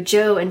to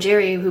Joe and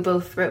Jerry, who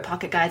both wrote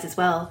pocket guides as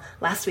well,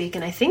 last week,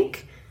 and I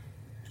think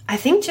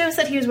Joe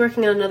said he was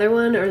working on another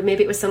one, or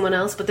maybe it was someone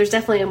else, but there's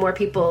definitely more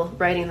people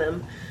writing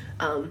them.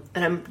 And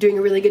I'm doing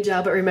a really good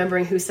job at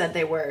remembering who said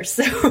they were.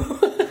 So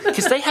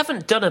because they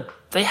haven't done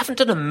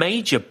a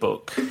major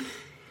book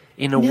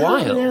in a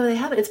while. No, they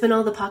haven't. It's been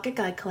all the pocket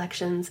guide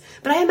collections.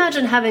 But I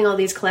imagine having all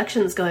these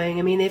collections going.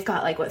 I mean, they've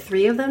got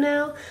 3 of them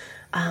now.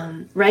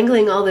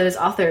 Wrangling all those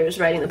authors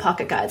writing the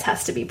pocket guides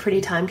has to be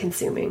pretty time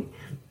consuming.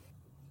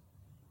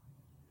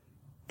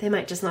 They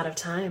might just not have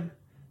time.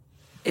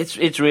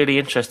 It's really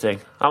interesting.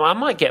 I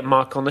might get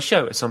Mark on the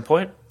show at some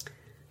point.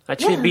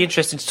 Actually, it'd be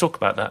interesting to talk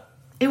about that.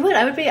 It would.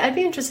 I'd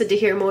be interested to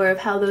hear more of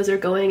how those are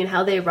going and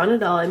how they run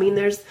it all. I mean,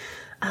 they're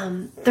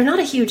not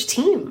a huge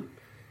team,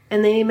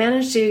 and they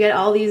managed to get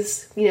all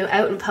these,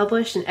 out and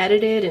published and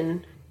edited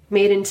and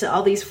made into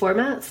all these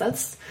formats.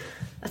 That's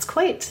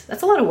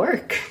a lot of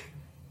work.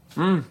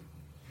 No,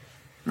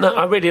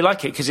 I really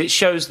like it because it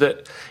shows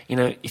that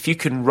if you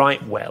can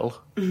write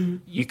well,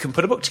 you can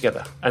put a book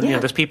together, and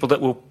there's people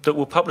that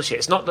will publish it.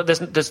 It's not that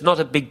there's not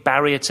a big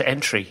barrier to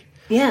entry.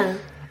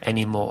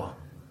 Anymore.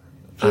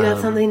 If you have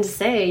something to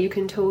say, you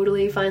can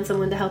totally find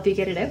someone to help you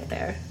get it out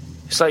there.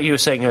 It's like you were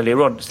saying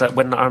earlier on. It's like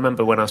I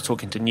remember when I was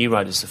talking to new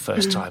writers the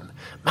first time.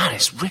 Man,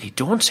 it's really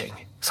daunting.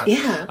 It's like,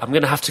 I'm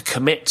going to have to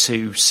commit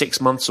to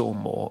 6 months or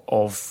more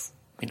of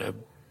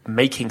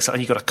making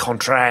something. You've got a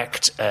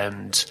contract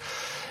and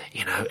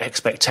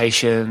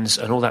expectations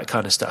and all that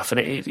kind of stuff, and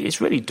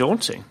it's really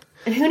daunting.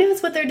 And who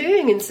knows what they're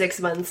doing in 6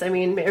 months? I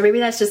mean, or maybe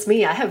that's just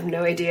me. I have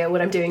no idea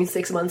what I'm doing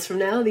 6 months from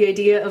now. The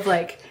idea of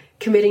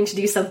committing to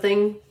do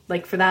something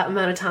for that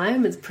amount of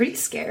time is pretty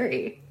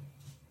scary.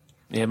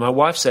 Yeah, my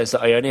wife says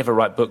that I only ever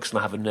write books and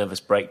I have a nervous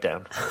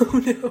breakdown. Oh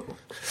no,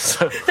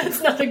 so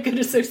that's not a good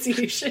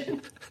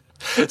association.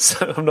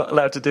 So I'm not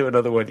allowed to do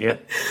another one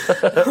yet.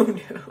 Oh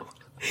no.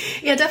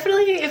 Yeah,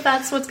 definitely. If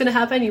that's what's going to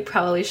happen, you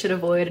probably should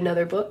avoid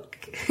another book.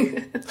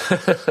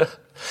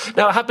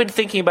 Now, I have been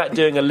thinking about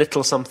doing a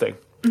little something,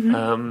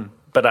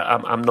 but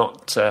I'm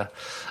not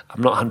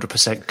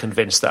 100%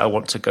 convinced that I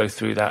want to go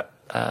through that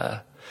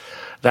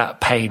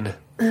pain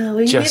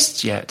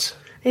just yet.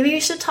 Maybe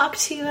you should talk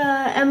to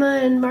Emma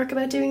and Mark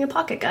about doing a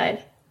pocket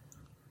guide.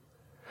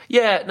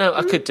 Yeah, no,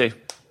 I could do.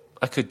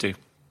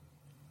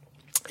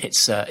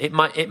 It's it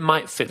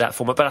might fit that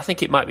format, but I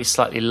think it might be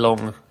slightly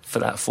long for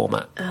that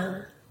format.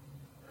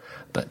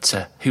 But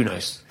who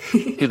knows?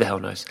 Who the hell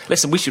knows?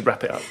 Listen, we should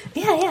wrap it up.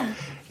 Yeah.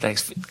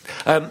 Thanks.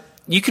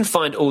 You can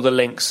find all the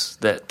links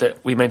that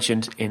we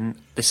mentioned in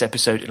this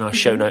episode in our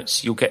show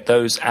notes. You'll get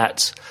those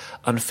at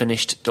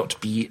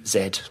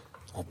unfinished.bz,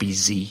 or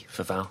BZ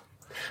for Val.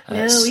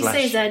 No, we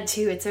say Z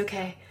too. It's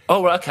okay.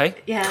 Oh, right, okay.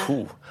 Yeah.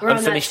 Cool. We're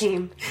on that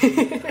team.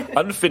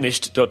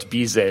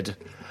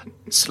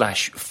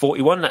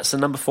 unfinished.bz/41. That's the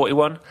number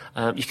 41.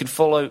 You can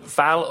follow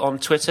Val on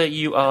Twitter.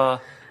 You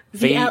are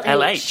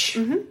VLH.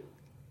 Mm-hmm.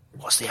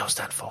 What's the L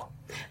stand for?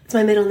 It's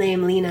my middle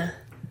name, Lena.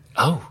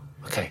 Oh,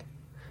 okay.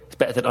 It's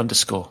better than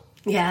underscore.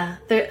 Yeah.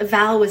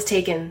 Val was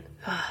taken.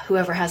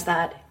 Whoever has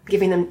that,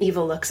 giving them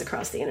evil looks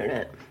across the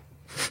internet.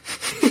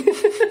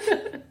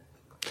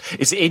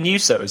 Is it in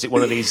use, though? Is it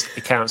one of these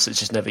accounts that's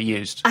just never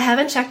used? I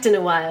haven't checked in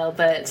a while,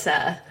 but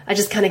I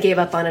just kind of gave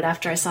up on it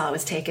after I saw it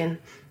was taken.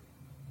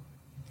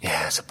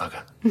 Yeah, it's a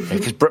bugger.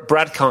 Because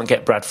Brad can't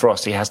get Brad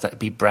Frost. He has to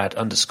be Brad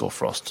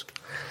 _Frost.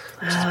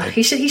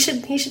 He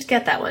should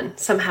get that one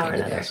somehow or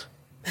another.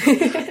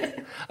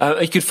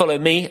 You could follow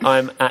me.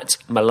 I'm at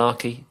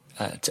Malarkey.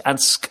 To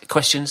ask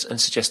questions and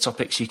suggest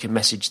topics, you can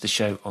message the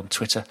show on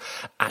Twitter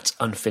at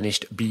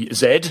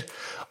unfinishedbz,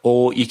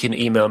 or you can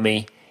email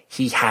me,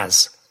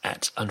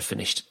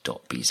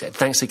 hehas@unfinished.bz.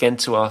 Thanks again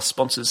to our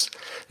sponsors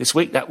this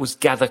week. That was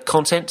Gather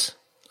Content.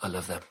 I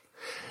love them.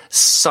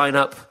 Sign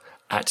up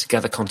at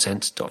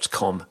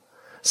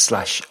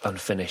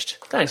gathercontent.com/unfinished.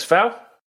 Thanks, Val.